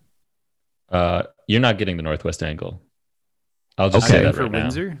great. You're not getting the Northwest Angle. I'll just Okay. say that for right now.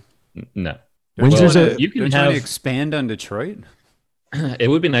 Windsor? No. Windsor's Well, a- you can Don't you want have. to expand on Detroit? It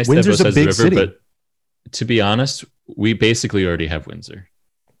would be nice Windsor's to a have both big sides of the river, city. but to be honest, we basically already have Windsor.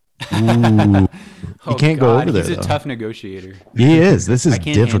 Ooh. You can't go over there, He's a though. tough negotiator. He is. This is I can't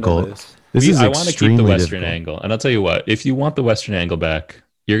handle difficult. this. This is I want to keep the extremely Western difficult. Angle, and I'll tell you what: if you want the Western Angle back,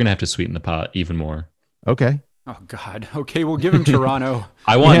 you're gonna have to sweeten the pot even more. Okay. Oh God. Okay, we'll give him Toronto.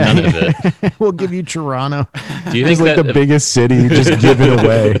 I want Yeah. none of it. We'll give you Toronto. Do you It's think like that the biggest city. Just give it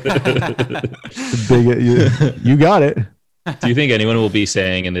away. You got it. Do you think anyone will be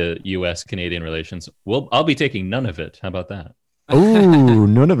saying in the U.S.-Canadian relations, "Well, I'll be taking none of it"? How about that? Ooh,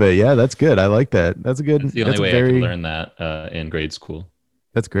 none of it. Yeah, that's good. I like that. That's a good. That's the only that's a way I very, could learn that in grade school.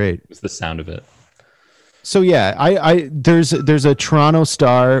 That's great. Was the sound of it. So yeah, there's a Toronto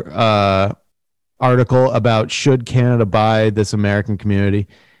Star article about should Canada buy this American community.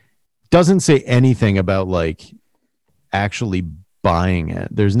 Doesn't say anything about like actually buying it.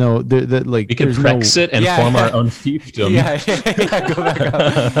 There's no like We can there's Brexit and Yeah, form yeah. our own fiefdom. Yeah, go back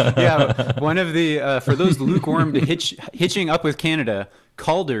up. Yeah, one of the for those lukewarm to hitching up with Canada,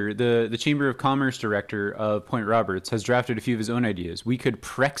 Calder, the Chamber of Commerce director of Point Roberts, has drafted a few of his own ideas. We could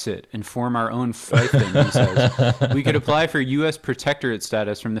Brexit and form our own fiefdom, he says. We could apply for U.S. protectorate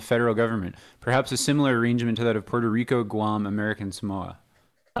status from the federal government, perhaps a similar arrangement to that of Puerto Rico, Guam, American Samoa.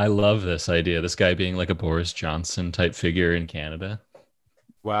 I love this idea. This guy being like a Boris Johnson type figure in Canada.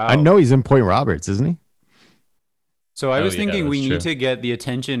 Wow. I know he's in Point Roberts, isn't he? So I Oh, was yeah, thinking we that's need true. to get the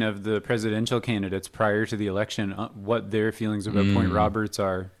attention of the presidential candidates prior to the election, what their feelings about Point Roberts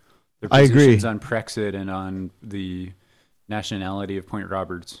are, their I agree. positions on Brexit and on the nationality of Point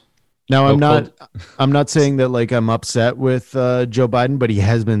Roberts. Now Oh, I'm not saying that like I'm upset with Joe Biden, but he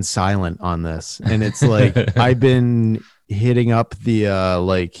has been silent on this, and it's like I've been hitting up the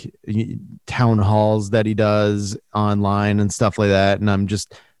town halls that he does online and stuff like that, and I'm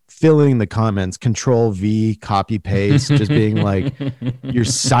just filling the comments, Control V, copy paste, just being like, your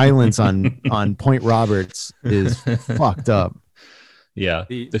silence on Point Roberts is fucked up. Yeah,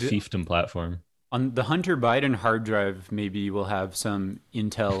 The- the the- fiefdom platform. On the Hunter Biden hard drive, maybe we'll have some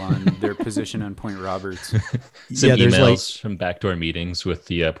intel on their position on Point Roberts. Some Yeah, there's, emails from backdoor meetings with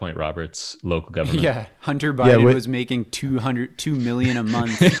the Point Roberts local government. Yeah, Hunter Biden with- was making $2 million a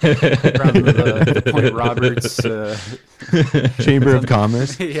month from the Point Roberts. Chamber of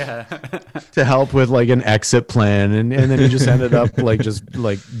Commerce Yeah. to help with like an exit plan, and then he just ended up just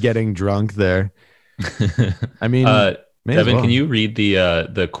getting drunk there. I mean, may as Devin, well. can you read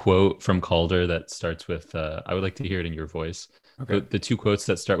the quote from Calder that starts with, I would like to hear it in your voice. Okay. The two quotes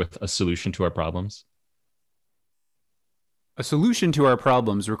that start with "a solution to our problems." A solution to our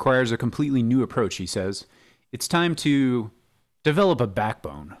problems requires a completely new approach, he says. It's time to develop a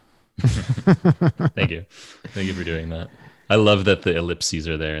backbone. Thank you. Thank you for doing that. I love that the ellipses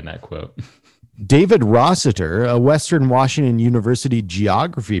are there in that quote. David Rossiter, a Western Washington University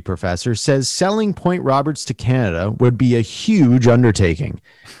geography professor, says selling Point Roberts to Canada would be a huge undertaking.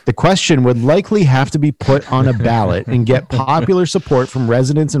 The question would likely have to be put on a ballot and get popular support from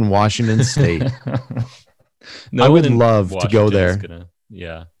residents in Washington state. I would love to go there.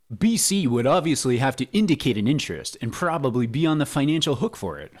 Yeah. BC would obviously have to indicate an interest and probably be on the financial hook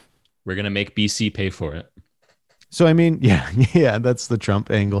for it. We're going to make BC pay for it. So, I mean, yeah, that's the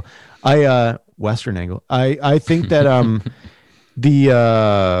Trump angle. Western angle. I think that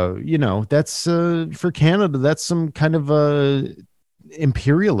that's for Canada, that's some kind of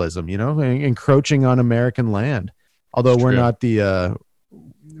imperialism, encroaching on American land. Although we're not the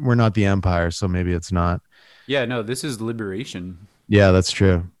empire, so maybe it's not. Yeah, no, this is liberation. Yeah, that's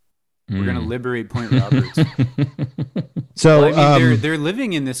true. We're going to liberate Point Roberts. So well, I mean, they're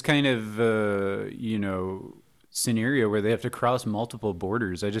living in this kind of scenario where they have to cross multiple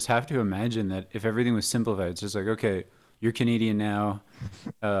borders. I just have to imagine that if everything was simplified, it's just like, okay, you're Canadian now.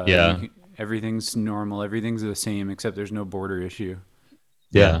 Everything's normal. Everything's the same, except there's no border issue.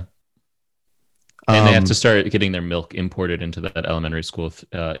 Yeah. And they have to start getting their milk imported into that elementary school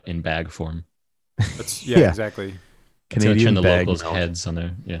in bag form. Exactly. Canadian turn the bag locals' milk. heads on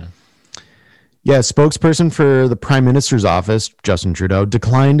their Yeah, spokesperson for the Prime Minister's office, Justin Trudeau,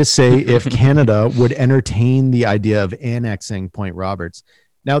 declined to say if Canada would entertain the idea of annexing Point Roberts.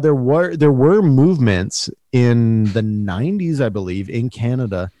 Now, there were movements in the 90s, I believe, in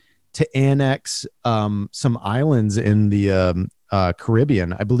Canada to annex some islands in the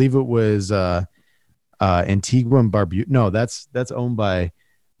Caribbean. I believe it was Antigua and Barbuda. No, that's owned by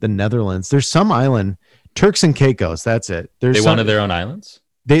the Netherlands. There's some island, Turks and Caicos. That's it. They wanted their own islands.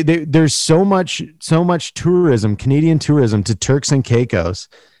 There's so much tourism, Canadian tourism to Turks and Caicos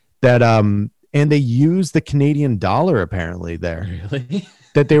that and they use the Canadian dollar apparently there. Really?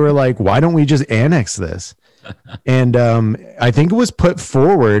 That they were like, why don't we just annex this? And I think it was put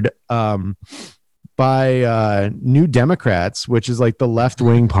forward by New Democrats, which is like the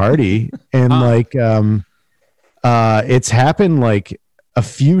left-wing party, and it's happened like a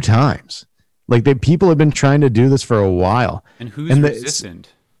few times. Like people have been trying to do this for a while. And who's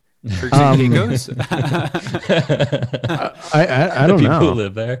resistant? Turks and Caicos? I don't know. People who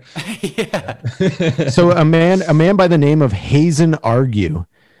live there. Yeah. So a man by the name of Hazen Argue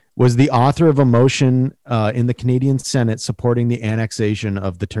was the author of a motion in the Canadian Senate supporting the annexation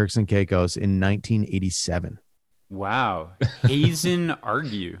of the Turks and Caicos in 1987. Wow. Hazen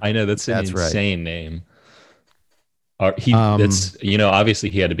Argue. I know that's an insane name. Obviously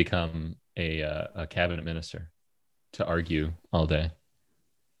he had to become a cabinet minister to argue all day.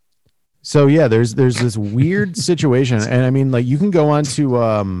 So yeah, there's this weird situation, and I mean, like, you can go on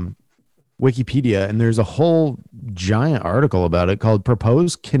to Wikipedia, and there's a whole giant article about it called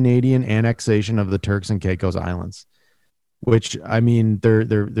 "Proposed Canadian Annexation of the Turks and Caicos Islands," which, I mean,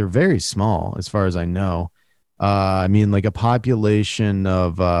 they're very small as far as I know. I mean, like a population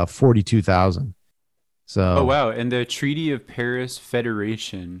of 42,000. So. Oh wow! And the Treaty of Paris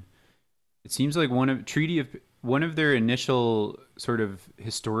Federation. It seems like one of their initial sort of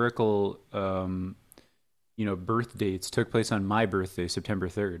historical, birth dates took place on my birthday, September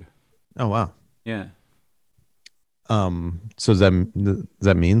 3rd. Oh wow! Yeah. So does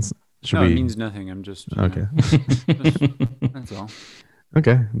that means? It means nothing. I'm just okay. That's all.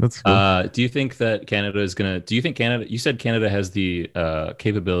 Okay, that's cool. Do you think that Canada is gonna? Do you think Canada? You said Canada has the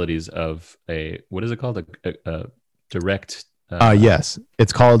capabilities of what is it called? A direct. Yes,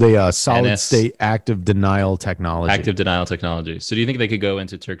 it's called a solid state active denial technology. Active denial technology. So do you think they could go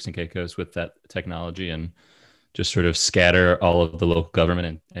into Turks and Caicos with that technology and just sort of scatter all of the local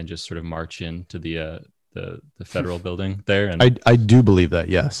government and just sort of march into the federal building there? And I do believe that.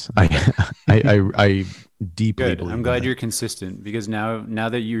 Yes, I deeply believe. I'm glad you're consistent, because now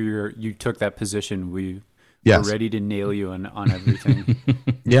that you took that position, we're ready to nail you on everything.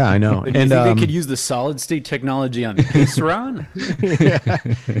 Yeah, I know. And they could use the solid state technology on this, Ron? Yeah,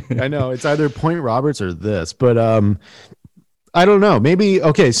 I know. It's either Point Roberts or this, but I don't know. Maybe,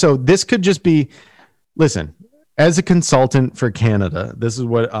 okay, so this could just be, listen, as a consultant for Canada, this is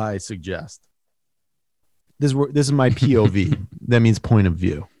what I suggest. This is my POV. That means point of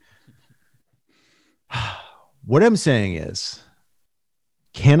view. What I'm saying is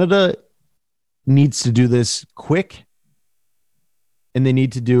Canada needs to do this quick, and they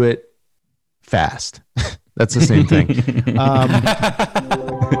need to do it fast. That's the same thing.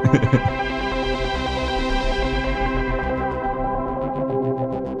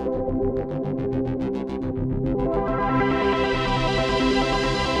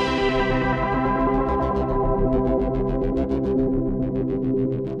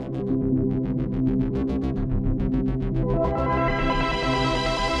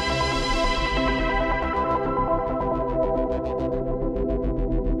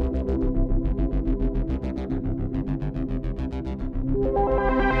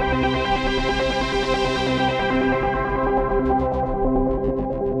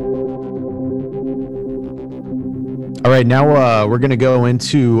 All right, now we're going to go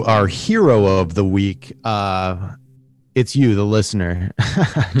into our hero of the week. It's you, the listener.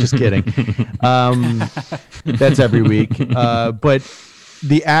 Just kidding. That's every week. But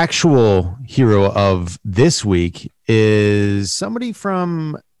the actual hero of this week is somebody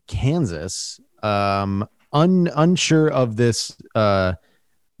from Kansas. Unsure of this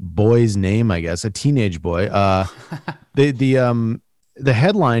boy's name, I guess, a teenage boy. The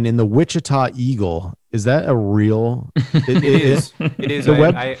headline in the Wichita Eagle, is that a real? It is. It is.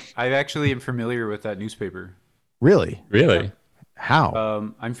 I actually am familiar with that newspaper. Really? Really?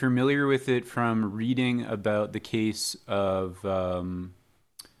 How? I'm familiar with it from reading about the case of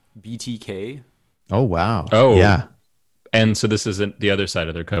BTK. Oh, wow. Oh, yeah. And so this isn't the other side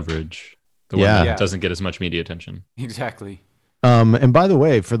of their coverage. The one Yeah. that doesn't get as much media attention. Exactly. And by the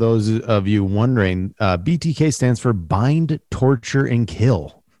way, for those of you wondering, BTK stands for Bind, Torture, and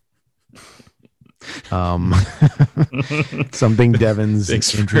Kill. Something Devin's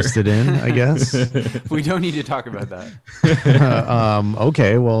interested in, I guess. We don't need to talk about that.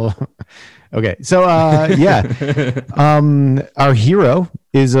 Okay, well, okay. So, yeah, our hero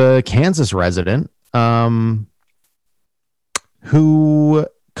is a Kansas resident who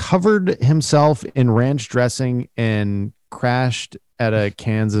covered himself in ranch dressing and crashed at a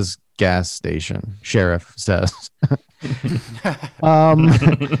Kansas gas station. Sheriff says. Let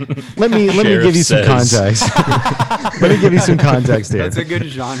me give you some context. Let me give you some context here. That's a good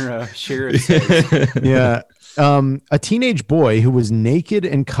genre. Sheriff says. Yeah. A teenage boy who was naked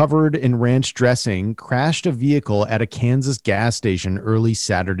and covered in ranch dressing crashed a vehicle at a Kansas gas station early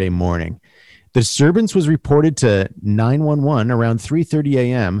Saturday morning. The disturbance was reported to 911 around 3:30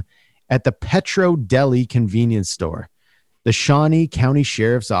 a.m. at the Petro Deli convenience store. The Shawnee County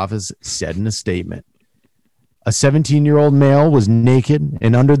Sheriff's Office said in a statement, a 17-year-old male was naked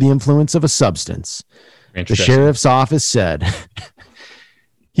and under the influence of a substance. The sheriff's office said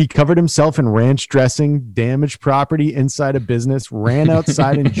he covered himself in ranch dressing, damaged property inside a business, ran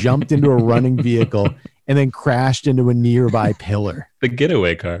outside and jumped into a running vehicle, and then crashed into a nearby pillar. The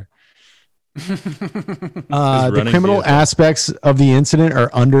getaway car. The criminal aspects of the incident are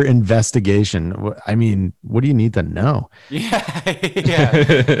under investigation. I mean, what do you need to know? Yeah.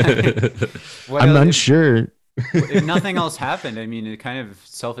 Well, I'm unsure. If nothing else happened, I mean, it's kind of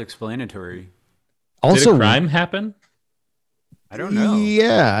self-explanatory. Also, did a crime happen? I don't know.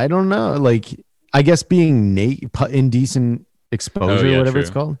 Yeah, I don't know. Like, I guess being indecent exposure, whatever it's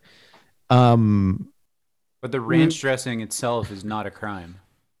called. But the ranch dressing itself is not a crime.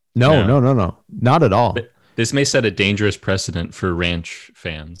 No, not at all. But this may set a dangerous precedent for ranch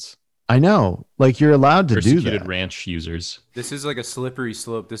fans. I know. Like, you're allowed to do Persecuted that. ranch users. This is like a slippery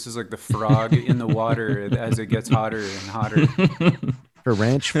slope. This is like the frog in the water as it gets hotter and hotter. For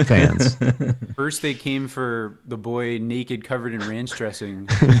ranch fans. First, they came for the boy naked, covered in ranch dressing.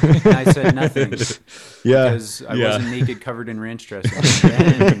 And I said nothing. Yeah. Because I wasn't naked, covered in ranch dressing.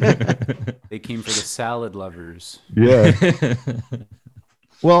 Then they came for the salad lovers. Yeah.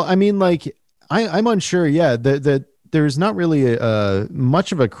 Well, I mean, like, I'm unsure. Yeah, that there's not really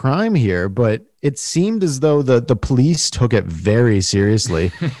much of a crime here, but it seemed as though the police took it very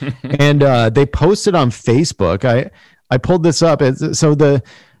seriously, and they posted on Facebook. I pulled this up. So the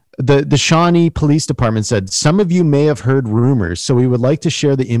Shawnee Police Department said, some of you may have heard rumors, so we would like to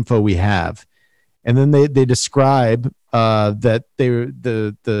share the info we have. And then they describe that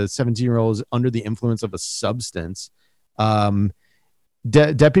the 17-year-old is under the influence of a substance.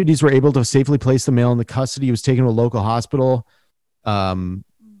 Deputies were able to safely place the male in the custody. He was taken to a local hospital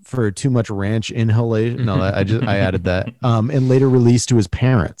for too much ranch inhalation. No, I added that. And later released to his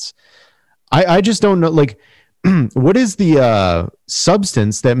parents. I just don't know. Like, what is the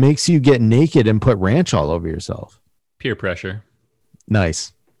substance that makes you get naked and put ranch all over yourself? Peer pressure.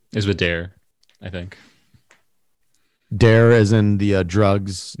 Nice. Is with DARE, I think. DARE as in the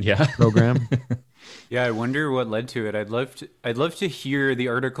drugs program. Yeah, I wonder what led to it. I'd love to hear the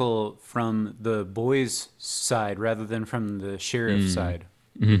article from the boys' side rather than from the sheriff's side.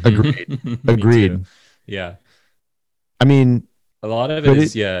 Agreed. Yeah. I mean, a lot of it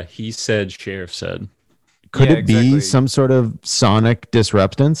is he said, sheriff said. Could it be some sort of sonic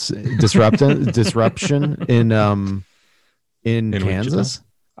disruption in Kansas? Wichita?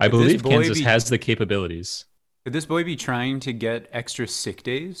 I believe Kansas has the capabilities. Could this boy be trying to get extra sick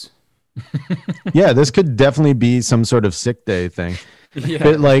days? Yeah, this could definitely be some sort of sick day thing. Yeah.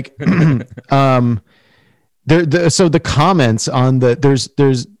 But like, so the comments on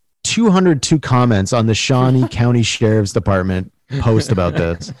there's 202 comments on the Shawnee County Sheriff's Department post about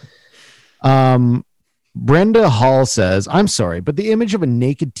this. Brenda Hall says, I'm sorry, but the image of a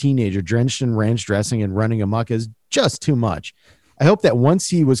naked teenager drenched in ranch dressing and running amok is just too much. I hope that once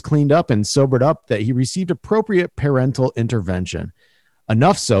he was cleaned up and sobered up, that he received appropriate parental intervention.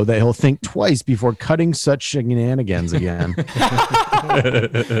 Enough so that he'll think twice before cutting such shenanigans again.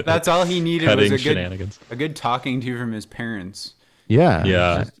 That's all he needed Cutting was shenanigans. a good talking to from his parents. Yeah.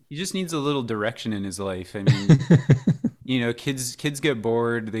 Yeah. He just needs a little direction in his life. I mean, you know, kids get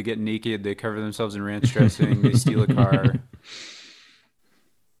bored, they get naked, they cover themselves in ranch dressing, they steal a car.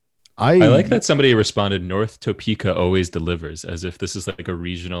 I like that somebody responded, North Topeka always delivers, as if this is like a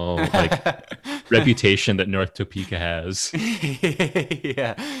regional like reputation that North Topeka has.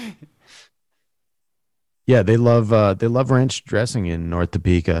 Yeah. Yeah, they love ranch dressing in North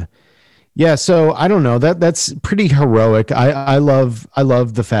Topeka. Yeah, so I don't know, that's pretty heroic. I love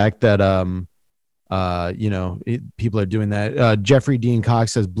the fact that people are doing that. Jeffrey Dean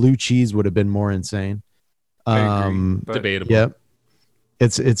Cox says blue cheese would have been more insane. I agree, but Debatable. Yep.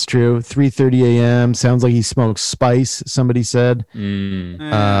 It's true. 3:30 a.m. Sounds like he smokes spice, somebody said. I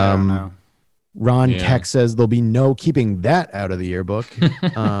don't know. Ron Yeah. Keck says there'll be no keeping that out of the yearbook.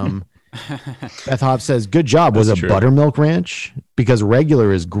 Beth Hopp says, good job. Was That's a true. buttermilk ranch? Because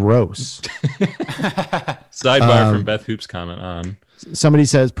regular is gross. Sidebar from Beth Hoop's comment on. Somebody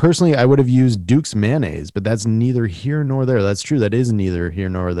says, personally, I would have used Duke's mayonnaise, but that's neither here nor there. That's true. That is neither here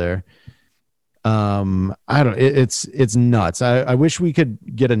nor there. It's nuts. I wish we could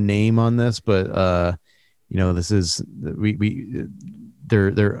get a name on this, but this is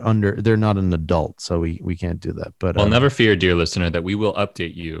they're not an adult, so we can't do that. But Well, never fear, dear listener, that we will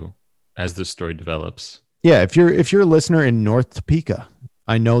update you as the story develops. yeah, if you're a listener in North Topeka,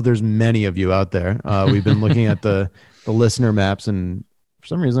 I know there's many of you out there. We've been looking at the listener maps, and for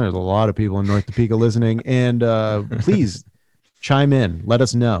some reason there's a lot of people in North Topeka listening. And please chime in, let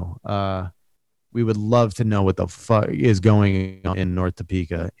us know. We would love to know what the fuck is going on in North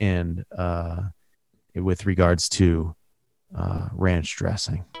Topeka and with regards to ranch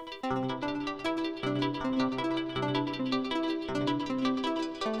dressing.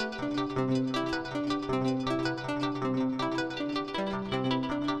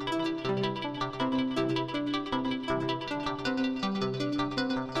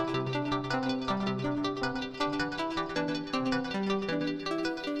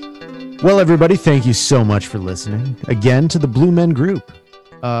 Well, everybody, thank you so much for listening again to the Blue Men Group.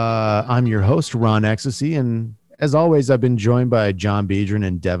 I'm your host, Ron Ecstasy, and as always, I've been joined by John Biedron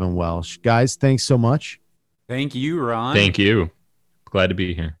and Devin Welsh. Guys, thanks so much. Thank you, Ron. Thank you. Glad to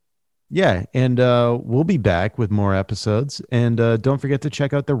be here. Yeah, and we'll be back with more episodes. And don't forget to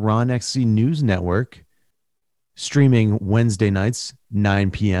check out the Ron Ecstasy News Network, streaming Wednesday nights, 9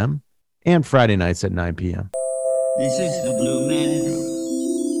 p.m., and Friday nights at 9 p.m. This is the Blue Men Group.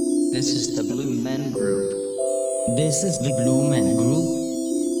 This is the Blue Men Group. This is the Blue Men Group.